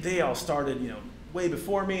 they all started, way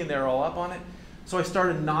before me, and they're all up on it. So I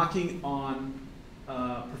started knocking on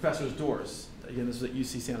professors' doors. Again, this was at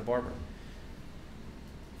UC Santa Barbara.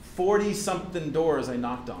 40-something doors I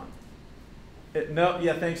knocked on. No,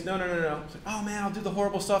 thanks. No. It's like, oh man, I'll do the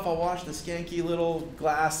horrible stuff. I'll wash the skanky little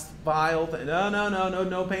glass vial thing.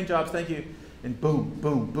 No paint jobs, thank you. And boom,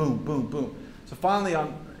 boom, boom, boom, boom. So finally,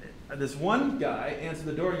 this one guy answered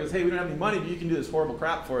the door and goes, hey, we don't have any money, but you can do this horrible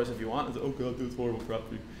crap for us if you want. I said, okay, I'll do this horrible crap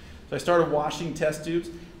for you. So I started washing test tubes.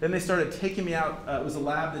 Then they started taking me out. It was a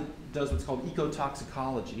lab that does what's called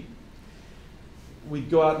ecotoxicology.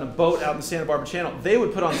 We'd go out in a boat out in the Santa Barbara Channel. They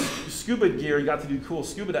would put on scuba gear and got to do cool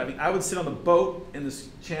scuba diving. I would sit on the boat in this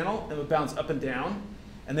channel and it would bounce up and down.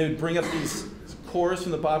 And they would bring up these cores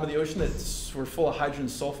from the bottom of the ocean that were full of hydrogen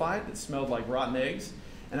sulfide that smelled like rotten eggs.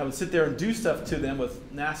 And I would sit there and do stuff to them with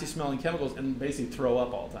nasty smelling chemicals and basically throw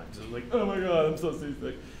up all the time. So it was like, oh my God, I'm so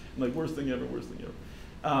seasick. I'm like, worst thing ever.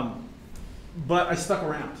 But I stuck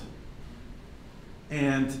around.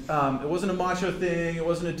 And it wasn't a macho thing, it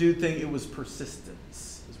wasn't a dude thing, it was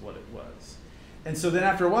persistence is what it was. And so then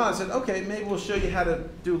after a while I said, okay, maybe we'll show you how to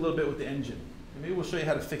do a little bit with the engine. Maybe we'll show you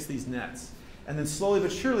how to fix these nets. And then slowly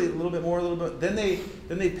but surely, a little bit more, a little bit. Then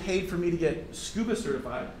they paid for me to get scuba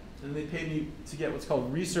certified. And they paid me to get what's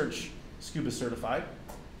called research scuba certified.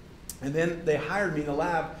 And then they hired me in the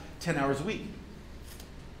lab 10 hours a week.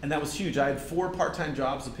 And that was huge. I had 4 part-time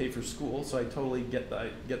jobs to pay for school, so I totally get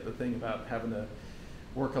the thing about having to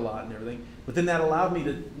work a lot and everything. But then that allowed me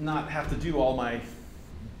to not have to do all my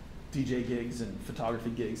DJ gigs and photography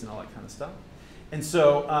gigs and all that kind of stuff. And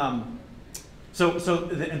so,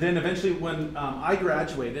 and then eventually when I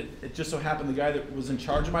graduated, it just so happened the guy that was in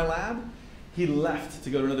charge of my lab, he left to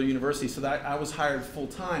go to another university, so that I was hired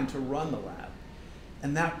full-time to run the lab.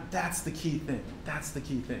 And that's the key thing. That's the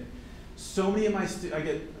key thing. So many of my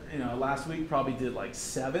last week probably did like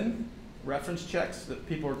 7 reference checks that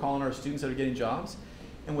people are calling our students that are getting jobs.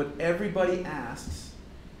 And what everybody asks,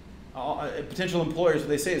 potential employers, what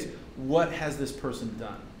they say is, what has this person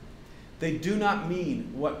done? They do not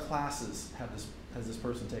mean what classes has this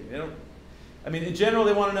person taken. They don't. I mean, in general,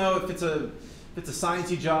 they want to know if it's a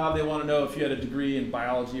sciencey job. They want to know if you had a degree in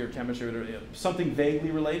biology or chemistry or something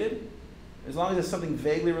vaguely related. As long as it's something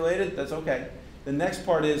vaguely related, that's okay. The next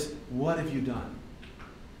part is, what have you done?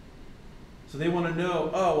 So they want to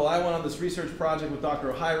know, oh, well, I went on this research project with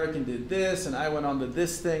Dr. O'Hyrick and did this, and I went on to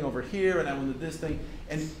this thing over here, and I went to this thing.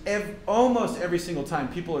 And almost every single time,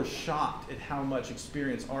 people are shocked at how much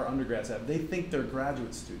experience our undergrads have. They think they're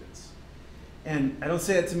graduate students. And I don't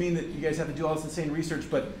say that to mean that you guys have to do all this insane research,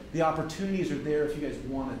 but the opportunities are there if you guys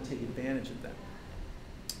want to take advantage of them.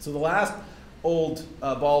 So the last old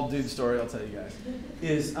bald dude story I'll tell you guys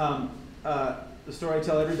is the story I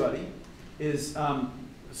tell everybody is,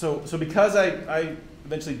 so because I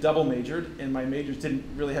eventually double majored and my majors didn't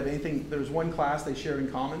really have anything, there was one class they shared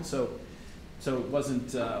in common, so it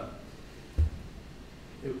wasn't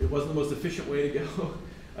it wasn't the most efficient way to go.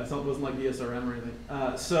 It wasn't like ESRM or anything.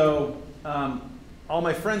 All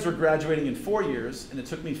my friends were graduating in 4 years, and it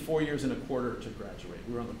took me 4 years and a quarter to graduate.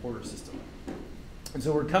 We were on the quarter system. And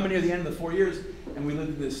so we're coming near the end of the 4 years, and we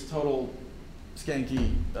lived in this total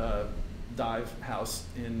skanky dive house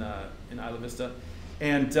in Isla Vista.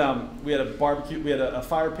 And we had a barbecue, we had a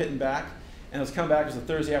fire pit in back, and I was coming back, it was a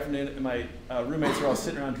Thursday afternoon, and my roommates were all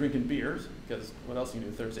sitting around drinking beers, because what else can you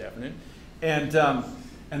do Thursday afternoon? And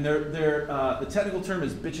the technical term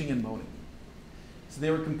is bitching and moaning. So they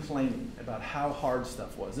were complaining about how hard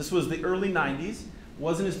stuff was. This was the early 90s,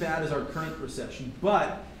 wasn't as bad as our current recession,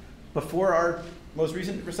 but before our most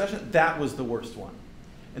recent recession, that was the worst one.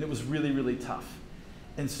 And it was really, really tough.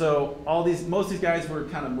 And so most of these guys were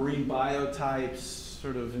kind of marine bio types,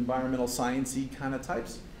 sort of environmental science-y kind of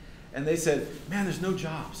types. And they said, man, there's no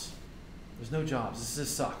jobs. There's no jobs. This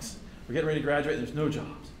just sucks. We're getting ready to graduate and there's no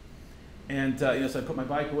jobs. And so I put my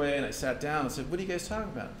bike away and I sat down and said, what are you guys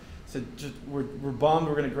talking about? I said, we're bummed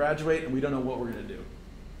we're going to graduate and we don't know what we're going to do.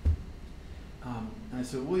 And I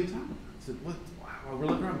said, what are you talking about? I said, what? Wow, we're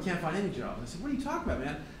looking around, we can't find any jobs. I said, what are you talking about,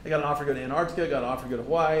 man? I got an offer to go to Antarctica, got an offer to go to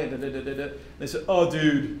Hawaii, and they said, oh,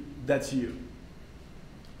 dude, that's you.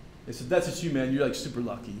 They said, that's just you, man. You're like super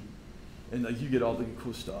lucky. And like you get all the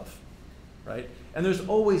cool stuff, right? And there's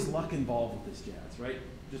always luck involved with this jazz, right?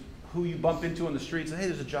 Just who you bump into on the streets, and hey,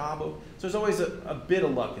 there's a job. So there's always a bit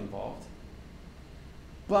of luck involved.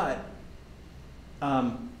 But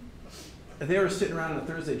they were sitting around on a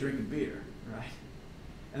Thursday drinking beer, right?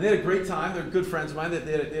 And they had a great time. They're good friends of mine.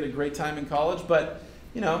 They had a great time in college. But,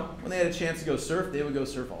 you know, when they had a chance to go surf, they would go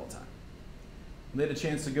surf all the time. When they had a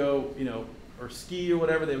chance to go, you know, or ski or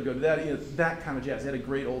whatever, they would go to that. You know, that kind of jazz. They had a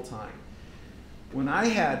great old time. When I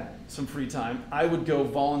had some free time, I would go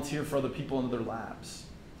volunteer for other people in their labs.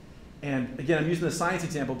 And again, I'm using the science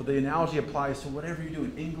example, but the analogy applies to whatever you're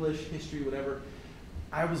doing, English, history, whatever.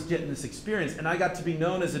 I was getting this experience, and I got to be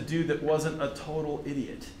known as a dude that wasn't a total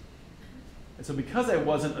idiot. And so because I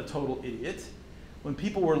wasn't a total idiot, when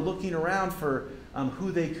people were looking around for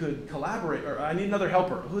who they could collaborate, or I need another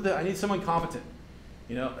helper, I need someone competent.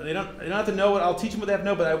 You know, they don't have to know what, I'll teach them what they have to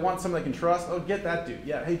know, but I want someone I can trust. Oh, get that dude.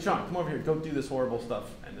 Yeah, hey, Sean, come over here, go do this horrible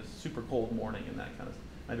stuff. And it's super cold morning and that kind of stuff.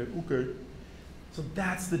 I go, okay. So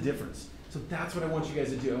that's the difference. So that's what I want you guys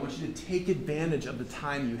to do. I want you to take advantage of the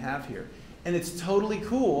time you have here. And it's totally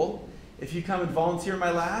cool if you come and volunteer in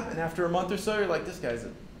my lab, and after a month or so, you're like, this guy's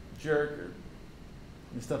a jerk, or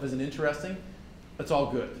this stuff isn't interesting. It's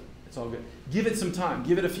all good. It's all good. Give it some time.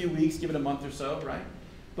 Give it a few weeks. Give it a month or so, right?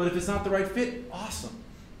 But if it's not the right fit, awesome.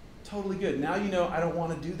 Totally good. Now you know I don't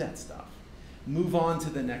want to do that stuff. Move on to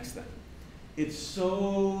the next thing. It's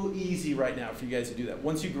so easy right now for you guys to do that.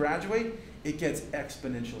 Once you graduate, it gets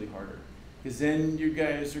exponentially harder. Because then you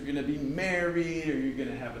guys are going to be married, or you're going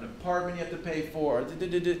to have an apartment you have to pay for, and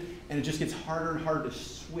it just gets harder and harder to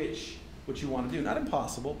switch what you want to do. Not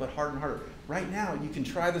impossible, but harder and harder. Right now, you can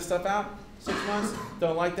try this stuff out, 6 months,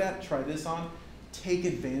 don't like that, try this on. Take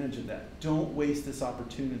advantage of that. Don't waste this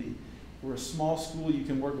opportunity. We're a small school. You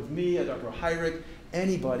can work with me, Dr. Hyrick,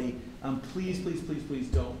 anybody. Please, please, please, please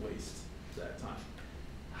don't waste that time.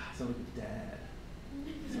 I sound like a dad.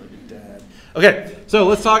 Dad. Okay, so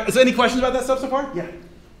let's talk. Is there any questions about that stuff so far? Yeah.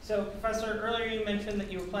 So, Professor, earlier you mentioned that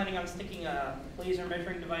you were planning on sticking a laser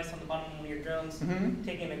measuring device on the bottom of one of your drones,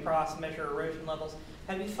 taking it across, measure erosion levels.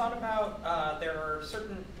 Have you thought about there are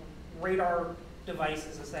certain radar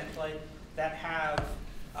devices, essentially, that have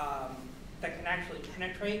that can actually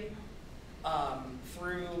penetrate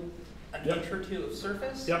through an inch or two of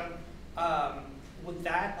surface? Yep. Would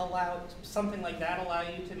that something like that allow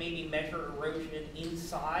you to maybe measure erosion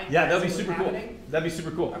inside? Yeah, that'd be super cool. That'd be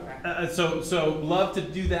super cool. Okay. So love to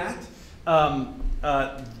do that.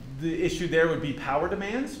 The issue there would be power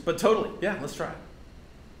demands, but totally, yeah, let's try it.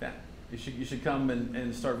 Yeah, you should come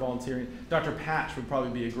and start volunteering. Dr. Patch would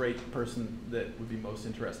probably be a great person that would be most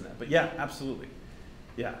interested in that. But yeah, absolutely.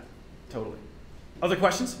 Yeah, totally. Other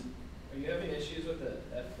questions? Are you having issues with the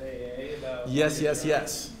FAA about? Yes.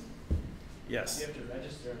 Yes. You have to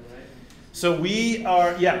register them, right? So we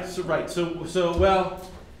are, yeah, so right. So well,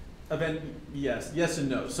 yes and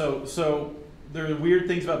no. So there are weird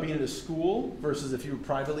things about being in a school versus if you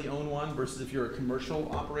privately own one versus if you're a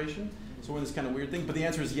commercial operation. So we're in this kind of weird thing, but the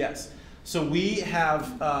answer is yes. So we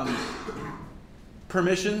have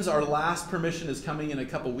permissions. Our last permission is coming in a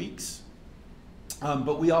couple weeks.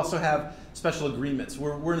 But we also have special agreements.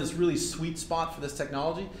 We're in this really sweet spot for this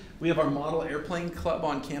technology. We have our model airplane club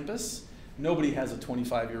on campus. Nobody has a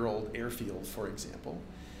 25-year-old airfield, for example.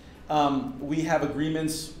 We have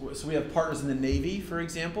agreements, so we have partners in the Navy, for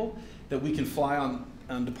example, that we can fly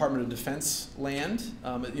on Department of Defense land.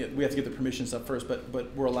 We have to get the permissions up first,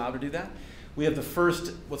 but we're allowed to do that. We have the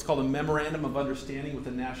first, what's called a Memorandum of Understanding with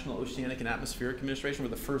the National Oceanic and Atmospheric Administration. We're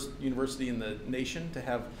the first university in the nation to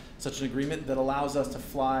have such an agreement that allows us to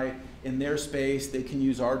fly in their space. They can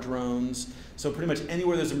use our drones. So pretty much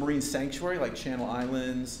anywhere there's a marine sanctuary, like Channel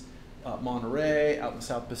Islands, Monterey, out in the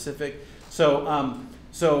South Pacific. So,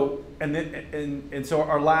 so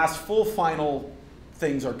our last full final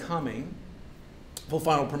things are coming. Full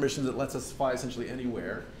final permissions that lets us fly essentially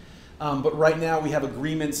anywhere. But right now we have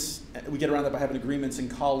agreements. We get around that by having agreements and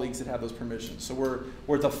colleagues that have those permissions. So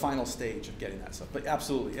we're at the final stage of getting that stuff. But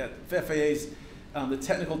absolutely, yeah, FAA's the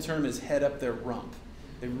technical term is head up their rump.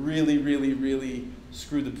 They really, really, really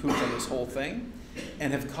screwed the pooch on this whole thing,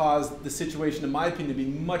 and have caused the situation, in my opinion, to be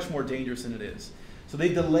much more dangerous than it is. So they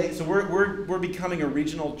delay. So we're becoming a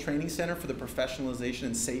regional training center for the professionalization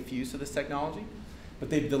and safe use of this technology, but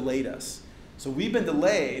they've delayed us. So we've been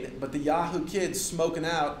delayed, but the Yahoo kids smoking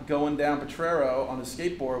out, going down Potrero on a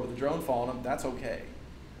skateboard with a drone following them, that's okay,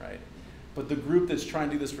 right? But the group that's trying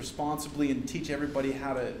to do this responsibly and teach everybody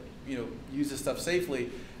how to, use this stuff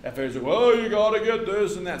safely, FAA's like, well, you gotta get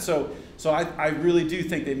this and that. So I really do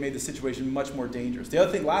think they've made the situation much more dangerous. The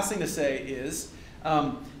other thing, last thing to say is,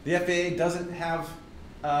 the FAA doesn't have,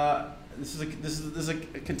 this is a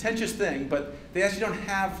contentious thing, but they actually don't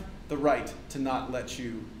have the right to not let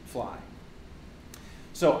you fly.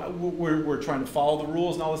 So we're trying to follow the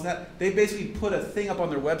rules and all this and that. They basically put a thing up on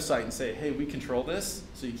their website and say, hey, we control this,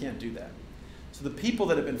 so you can't do that. So the people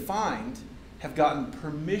that have been fined have gotten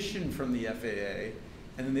permission from the FAA,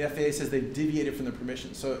 and then the FAA says they've deviated from their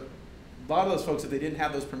permission. So a lot of those folks, if they didn't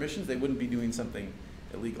have those permissions, they wouldn't be doing something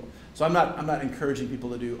illegal. So I'm not encouraging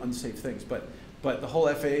people to do unsafe things, but the whole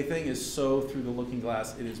FAA thing is so through the looking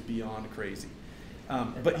glass, it is beyond crazy.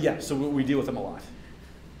 But yeah, so we deal with them a lot.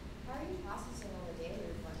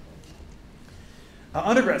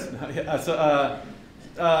 Undergrads, in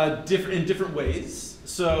different ways.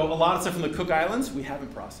 So a lot of stuff from the Cook Islands we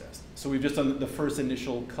haven't processed. So we've just done the first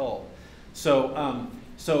initial cull. So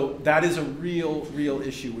so that is a real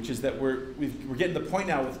issue, which is that we're getting to the point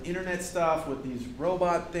now with internet stuff, with these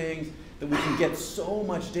robot things, that we can get so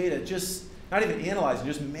much data. Just not even analyzing,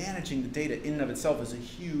 just managing the data in and of itself is a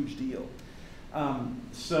huge deal.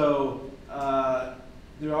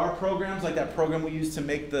 There are programs like that program we use to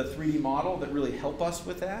make the 3D model that really help us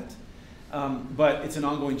with that, but it's an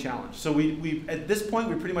ongoing challenge. So we at this point,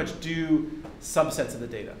 we pretty much do subsets of the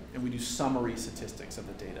data, and we do summary statistics of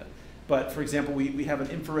the data. But for example, we have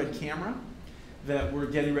an infrared camera that we're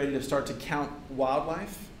getting ready to start to count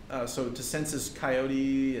wildlife, so to census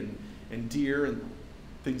coyote and deer and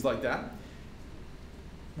things like that.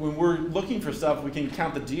 When we're looking for stuff, we can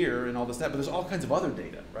count the deer and all this stuff, but there's all kinds of other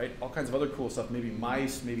data, right? All kinds of other cool stuff, maybe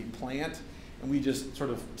mice, maybe plant, and we just sort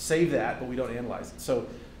of save that, but we don't analyze it. So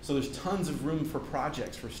there's tons of room for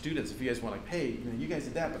projects for students if you guys want, like, hey, you guys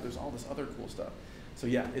did that, but there's all this other cool stuff. So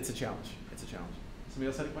yeah, it's a challenge. It's a challenge. Somebody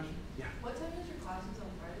else had a question? Yeah. What time is your classes on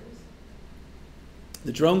Fridays?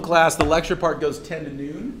 The drone class, the lecture part goes 10 to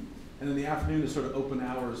noon, and then the afternoon is sort of open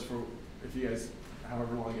hours for if you guys,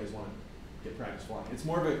 however long you guys want to get practice flying. It's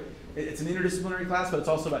more of it's an interdisciplinary class, but it's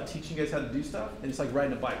also about teaching you guys how to do stuff, and it's like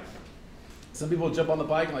riding a bike. Some people jump on the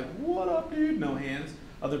bike and like, what up, dude? No hands.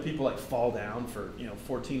 Other people like fall down for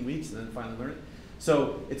 14 weeks and then finally learn it.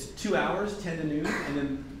 So it's 2 hours, 10 to noon, and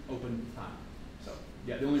then open time. So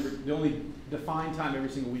yeah, the only defined time every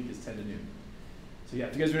single week is 10 to noon. So yeah,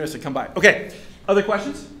 if you guys are interested, come by. Okay, other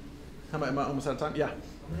questions? Am I almost out of time? Yeah.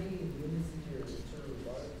 How many units into your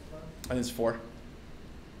robotics class? I think it's 4.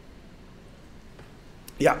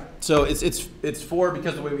 Yeah, so it's 4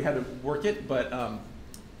 because of the way we had to work it, but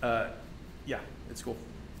yeah, it's cool.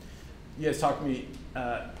 You guys talk to me.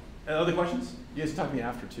 Other questions? You guys can talk to me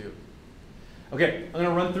after too. Okay, I'm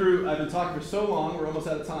gonna run through. I've been talking for so long. We're almost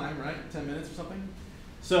out of time, right? 10 minutes or something.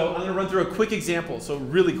 So I'm gonna run through a quick example. So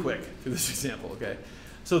really quick through this example. Okay.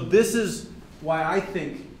 So this is why I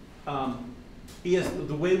think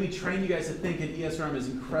the way we train you guys to think in ESRM is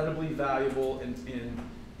incredibly valuable and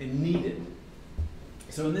needed.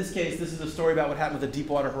 So in this case, this is a story about what happened with the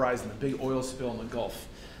Deepwater Horizon, the big oil spill in the Gulf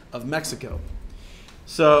of Mexico.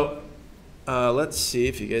 So let's see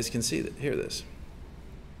if you guys can see that. Hear this.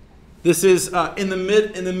 This is in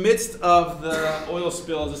the midst of the oil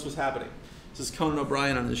spill as this was happening. This is Conan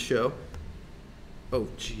O'Brien on his show. Oh,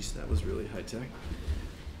 geez, that was really high tech.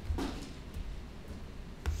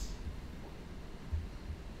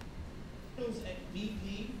 At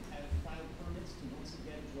BP have filed permits to once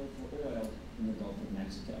again drill for oil in the Gulf of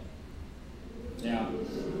Mexico. Yeah,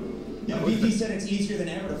 BP said it's easier than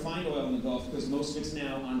ever to find oil in the Gulf because most of it's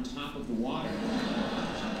now on top of the water.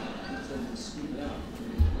 So we can scoop it up.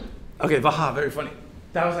 Okay, Vaha, very funny.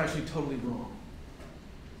 That was actually totally wrong.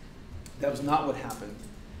 That was not what happened.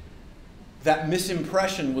 That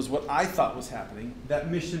misimpression was what I thought was happening. That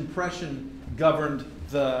misimpression governed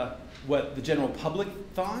what the general public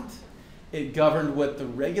thought. It governed what the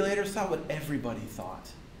regulators thought, what everybody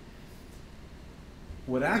thought.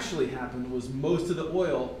 What actually happened was most of the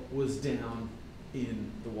oil was down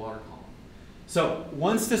in the water column. So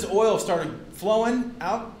once this oil started flowing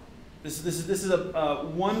out, this is a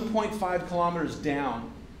 1.5 kilometers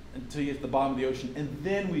down until you get to the bottom of the ocean, and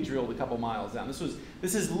then we drilled a couple miles down. This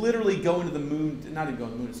is literally going to the moon, not even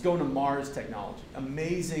going to the moon, it's going to Mars technology.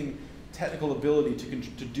 Amazing technical ability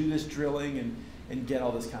to do this drilling and get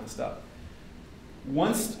all this kind of stuff.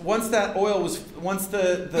 Once that oil was, once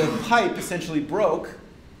the pipe essentially broke,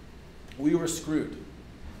 we were screwed.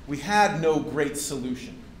 We had no great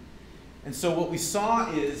solution. And so what we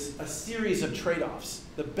saw is a series of trade-offs.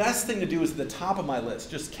 The best thing to do is at the top of my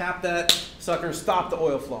list. Just cap that sucker, stop the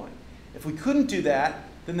oil flowing. If we couldn't do that,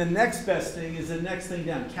 then the next best thing is the next thing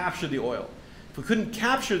down, capture the oil. If we couldn't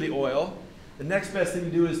capture the oil, the next best thing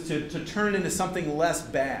to do is to turn it into something less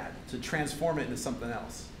bad, to transform it into something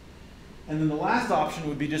else. And then the last option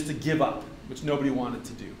would be just to give up, which nobody wanted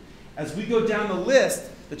to do. As we go down the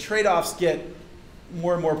list, the trade-offs get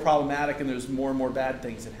more and more problematic, and there's more and more bad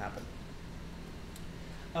things that happen.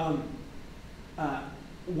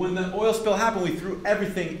 When the oil spill happened, we threw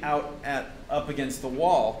everything out up against the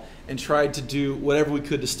wall and tried to do whatever we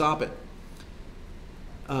could to stop it.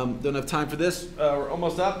 Don't have time for this. We're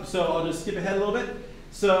almost up, so I'll just skip ahead a little bit.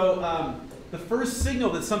 So the first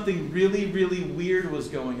signal that something really, really weird was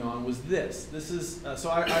going on was this. This is so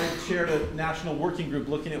I chaired a national working group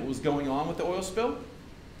looking at what was going on with the oil spill.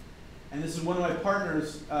 And this is one of my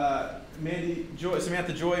partners,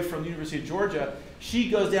 Samantha Joy from the University of Georgia. She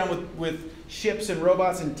goes down with ships and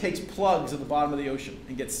robots and takes plugs at the bottom of the ocean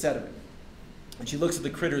and gets sediment. And she looks at the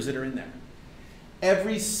critters that are in there.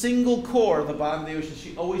 Every single core at the bottom of the ocean,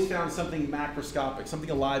 she always found something macroscopic,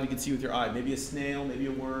 something alive you could see with your eye. Maybe a snail, maybe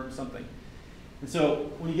a worm, something. And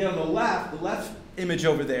so when you get on the left image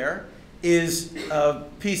over there is a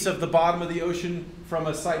piece of the bottom of the ocean from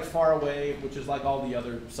a site far away, which is like all the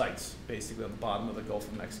other sites, basically, on the bottom of the Gulf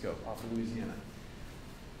of Mexico, off of Louisiana.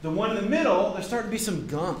 The one in the middle, there's starting to be some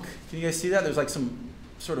gunk. Can you guys see that? There's like some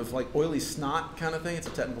sort of like oily snot kind of thing. It's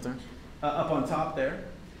a technical term. Up on top there.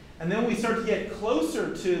 And then we start to get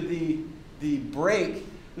closer to the break.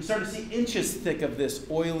 We start to see inches thick of this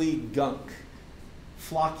oily gunk,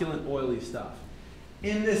 flocculent oily stuff.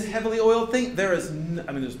 In this heavily oiled thing, there is,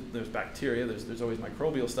 there's bacteria, there's always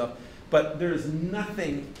microbial stuff, but there is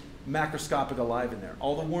nothing macroscopic alive in there.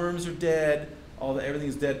 All the worms are dead,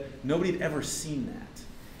 everything's dead. Nobody had ever seen that.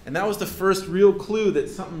 And that was the first real clue that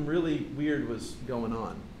something really weird was going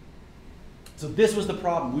on. So this was the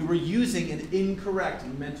problem. We were using an incorrect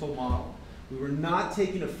mental model. We were not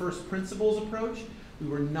taking a first principles approach. We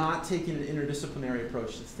were not taking an interdisciplinary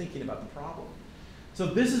approach to thinking about the problem. So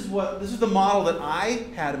this is the model that I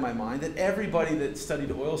had in my mind, that everybody that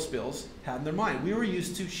studied oil spills had in their mind. We were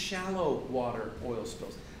used to shallow water oil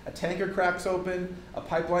spills. A tanker cracks open, a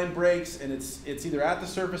pipeline breaks, and it's either at the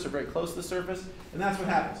surface or very close to the surface, and that's what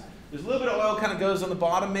happens. There's a little bit of oil kind of goes on the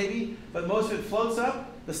bottom maybe, but most of it floats up.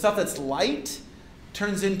 The stuff that's light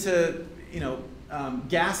turns into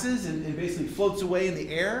gases and basically floats away in the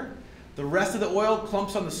air. The rest of the oil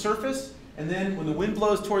clumps on the surface, and then when the wind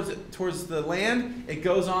blows towards the land, it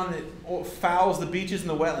goes on and it fouls the beaches and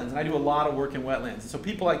the wetlands. And I do a lot of work in wetlands. So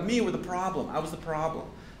people like me were the problem. I was the problem.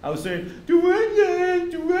 I was saying, do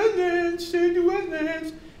wetlands, say do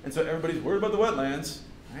wetlands. And so everybody's worried about the wetlands,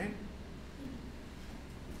 right?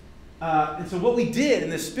 And so what we did in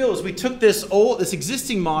this spill is we took this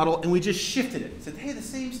existing model and we just shifted it. Said, hey, the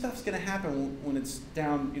same stuff's going to happen when it's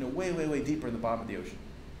down, way, way, way deeper in the bottom of the ocean.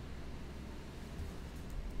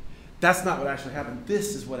 That's not what actually happened.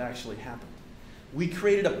 This is what actually happened. We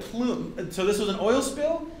created a plume. So this was an oil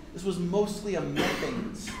spill. This was mostly a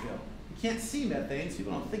methane spill. You can't see methane, so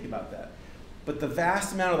people don't think about that. But the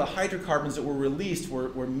vast amount of the hydrocarbons that were released were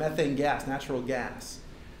methane gas, natural gas.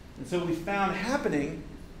 And so what we found happening,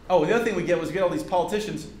 the other thing we get all these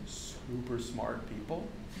politicians, super smart people,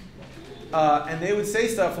 and they would say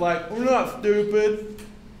stuff like, we're not stupid.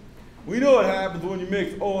 We know what happens when you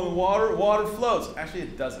mix oil and water. Water floats. Actually,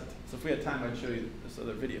 it doesn't. So if we had time, I'd show you this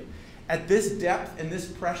other video. At this depth and this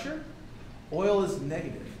pressure, oil is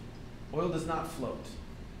negative. Oil does not float.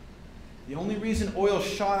 The only reason oil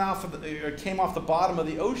shot off or came off the bottom of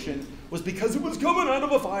the ocean was because it was coming out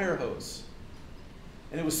of a fire hose.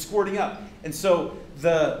 And it was squirting up. And so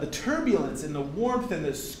the turbulence and the warmth and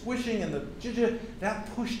the squishing and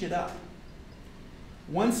that pushed it up.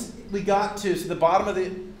 Once we got to the bottom of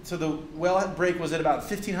the well break was at about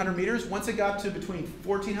 1,500 meters. Once it got to between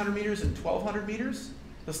 1,400 meters and 1,200 meters,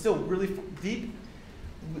 it was still really deep,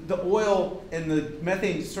 the oil and the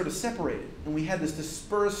methane sort of separated. And we had this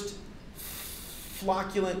dispersed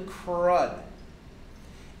flocculent crud.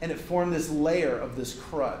 and it formed this layer of this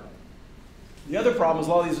crud. The other problem is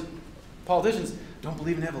a lot of these politicians don't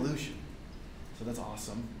believe in evolution. So that's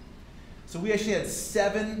awesome. So we actually had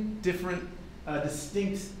 7 different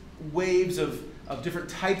distinct waves of different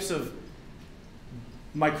types of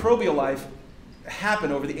microbial life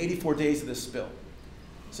happen over the 84 days of this spill.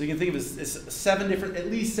 So you can think of it as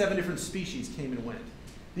at least 7 different species came and went.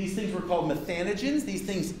 These things were called methanogens. These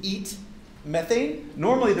things eat methane.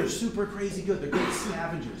 Normally they're super crazy good. They're good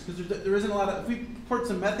scavengers because there isn't a lot of, if we poured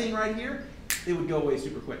some methane right here, it would go away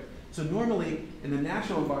super quick. So normally in the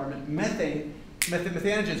natural environment,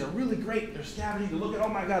 methanogens are really great. They're scavenging. You look at, oh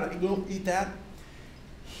my God, you'll eat that.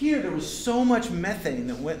 Here there was so much methane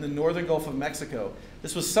that went in the northern Gulf of Mexico.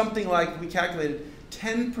 This was something like, we calculated,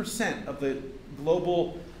 10% of the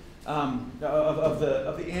global, of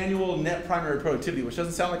the annual net primary productivity, which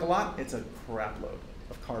doesn't sound like a lot. It's a crap load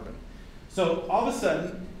of carbon. So all of a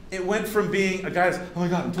sudden, it went from being a guy's, oh my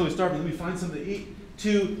God, I'm totally starving, let me find something to eat,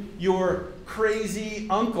 to your crazy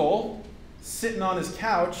uncle sitting on his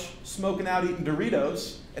couch, smoking out, eating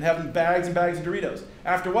Doritos, and having bags and bags of Doritos.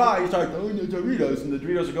 After a while, you start going to Doritos, and the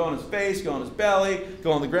Doritos are going on his face, go on his belly,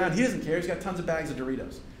 go on the ground. He doesn't care. He's got tons of bags of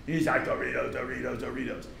Doritos. And he's like, Doritos, Doritos,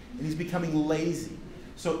 Doritos. And he's becoming lazy.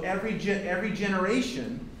 So every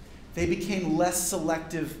generation, they became less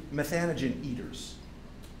selective methanogen eaters.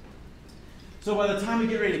 So by the time we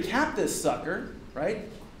get ready to cap this sucker, right,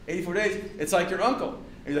 84 days, it's like your uncle.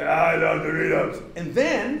 He's like, I love Doritos. And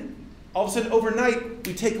then, all of a sudden, overnight,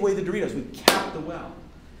 we take away the Doritos. We cap the well.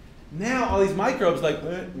 Now all these microbes like,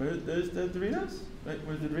 where's the Doritos?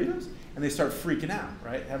 Where's the Doritos? And they start freaking out,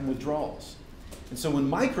 right? Having withdrawals. And so when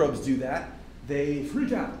microbes do that, they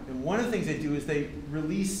freak out. And one of the things they do is they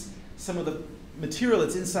release some of the material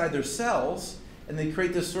that's inside their cells, and they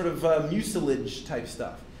create this sort of mucilage type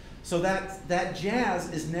stuff. So that jazz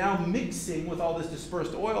is now mixing with all this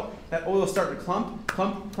dispersed oil. That oil is starting to clump,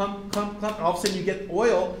 clump, clump, clump, clump. And all of a sudden you get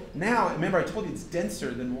oil. Now, remember I told you it's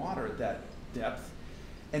denser than water at that depth.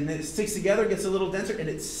 And then it sticks together, gets a little denser, and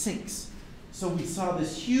it sinks. So we saw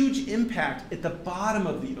this huge impact at the bottom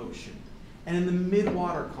of the ocean and in the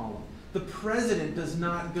mid-water column. The president does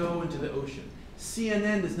not go into the ocean.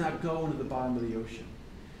 CNN does not go into the bottom of the ocean.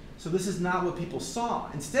 So this is not what people saw.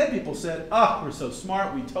 Instead, people said, oh, we're so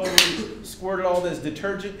smart. We totally squirted all this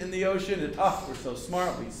detergent in the ocean, and oh, we're so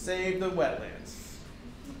smart. We saved the wetlands.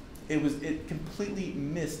 It completely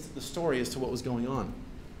missed the story as to what was going on.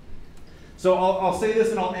 So I'll say this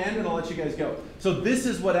and I'll end and I'll let you guys go. So this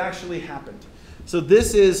is what actually happened. So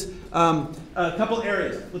this is a couple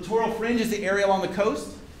areas. Littoral fringe is the area along the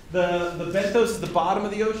coast. The benthos is the bottom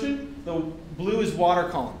of the ocean. The blue is water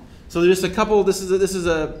column. So there's just a couple, this is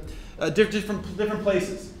different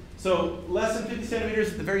places. So less than 50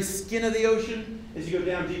 centimeters at the very skin of the ocean. As you go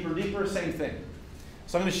down deeper and deeper, same thing.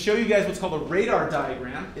 So I'm going to show you guys what's called a radar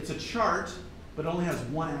diagram. It's a chart, but it only has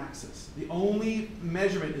one axis. The only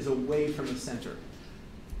measurement is away from the center.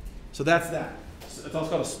 So that's that. It's also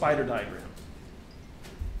called a spider diagram.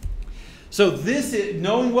 So this is,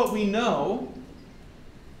 knowing what we know,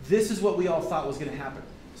 this is what we all thought was going to happen.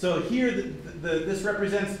 So here, this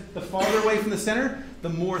represents the farther away from the center, the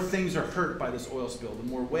more things are hurt by this oil spill. The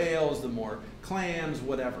more whales, the more clams,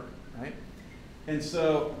 whatever, right? And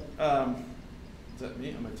so, is that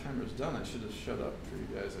me? Oh, my timer's done. I should have shut up for you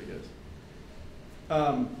guys, I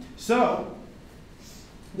guess. So,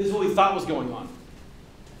 this is what we thought was going on.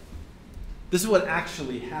 This is what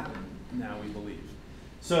actually happened, now we believe.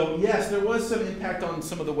 So yes, there was some impact on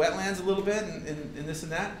some of the wetlands a little bit and this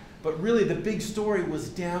and that, but really the big story was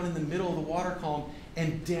down in the middle of the water column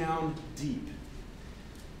and down deep.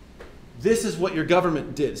 This is what your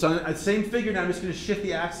government did. So same figure, now I'm just going to shift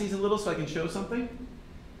the axes a little so I can show something.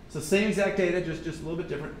 So same exact data, just a little bit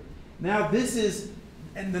different. Now this is,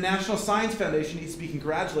 and the National Science Foundation needs to be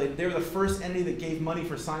congratulated. They were the first entity that gave money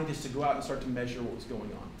for scientists to go out and start to measure what was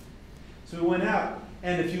going on. So we went out,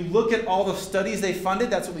 and if you look at all the studies they funded,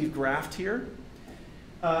 that's what we've graphed here.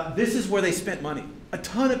 This is where they spent money. A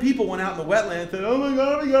ton of people went out in the wetland and said, oh my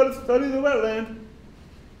God, we got to study the wetland.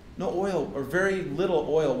 No oil, or very little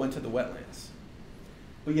oil went to the wetlands.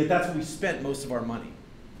 But yet that's where we spent most of our money.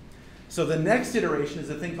 So the next iteration is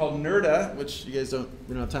a thing called NERDA, which you guys we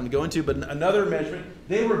don't have time to go into, but another measurement.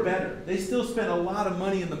 They were better. They still spent a lot of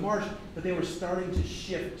money in the marsh, but they were starting to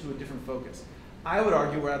shift to a different focus. I would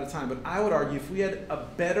argue, we're out of time, but I would argue if we had a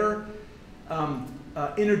better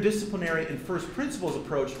interdisciplinary and first principles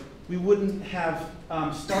approach, we wouldn't have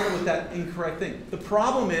started with that incorrect thing. The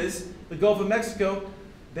problem is, the Gulf of Mexico,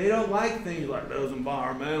 they don't like things like those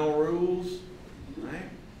environmental rules, right?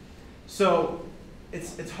 So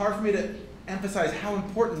it's hard for me to emphasize how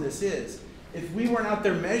important this is. if we weren't out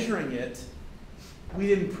there measuring it, we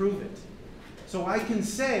didn't prove it. So I can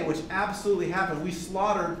say, which absolutely happened, we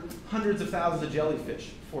slaughtered hundreds of thousands of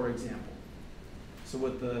jellyfish, for example. So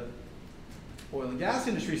what the oil and gas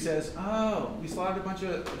industry says, oh, we slaughtered a bunch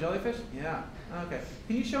of jellyfish? Yeah, okay.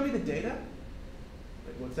 Can you show me the data?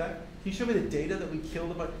 Wait, what's that? Can you show me the data that we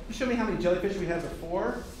killed a bunch? Can you show me how many jellyfish we had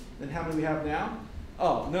before, and how many we have now?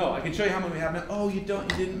 Oh, no, I can show you how many we have now. Oh, you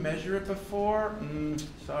didn't measure it before?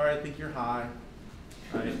 Sorry, I think you're high.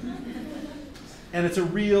 Right? And it's a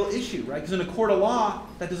real issue, right? Because in a court of law,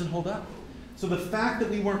 that doesn't hold up. So the fact that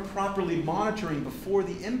we weren't properly monitoring before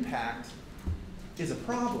the impact is a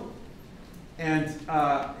problem. And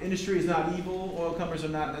industry is not evil. Oil companies are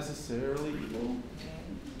not necessarily evil.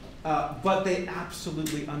 But they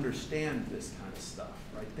absolutely understand this kind of stuff,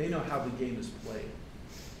 right? They know how the game is played.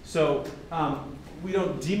 So we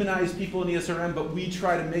don't demonize people in ESRM, but we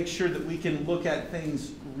try to make sure that we can look at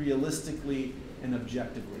things realistically and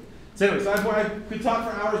objectively. So anyways, I could talk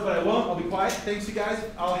for hours, but I won't. I'll be quiet. Thanks, you guys.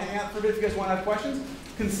 I'll hang out for a bit if you guys want to have questions.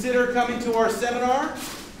 Consider coming to our seminar,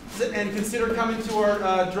 and consider coming to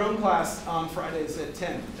our drone class on Fridays at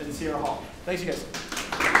 10 in Sierra Hall. Thanks, you guys.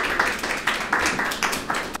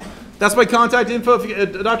 That's my contact info.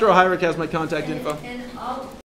 Dr. O'Hyrick has my contact info. And I'll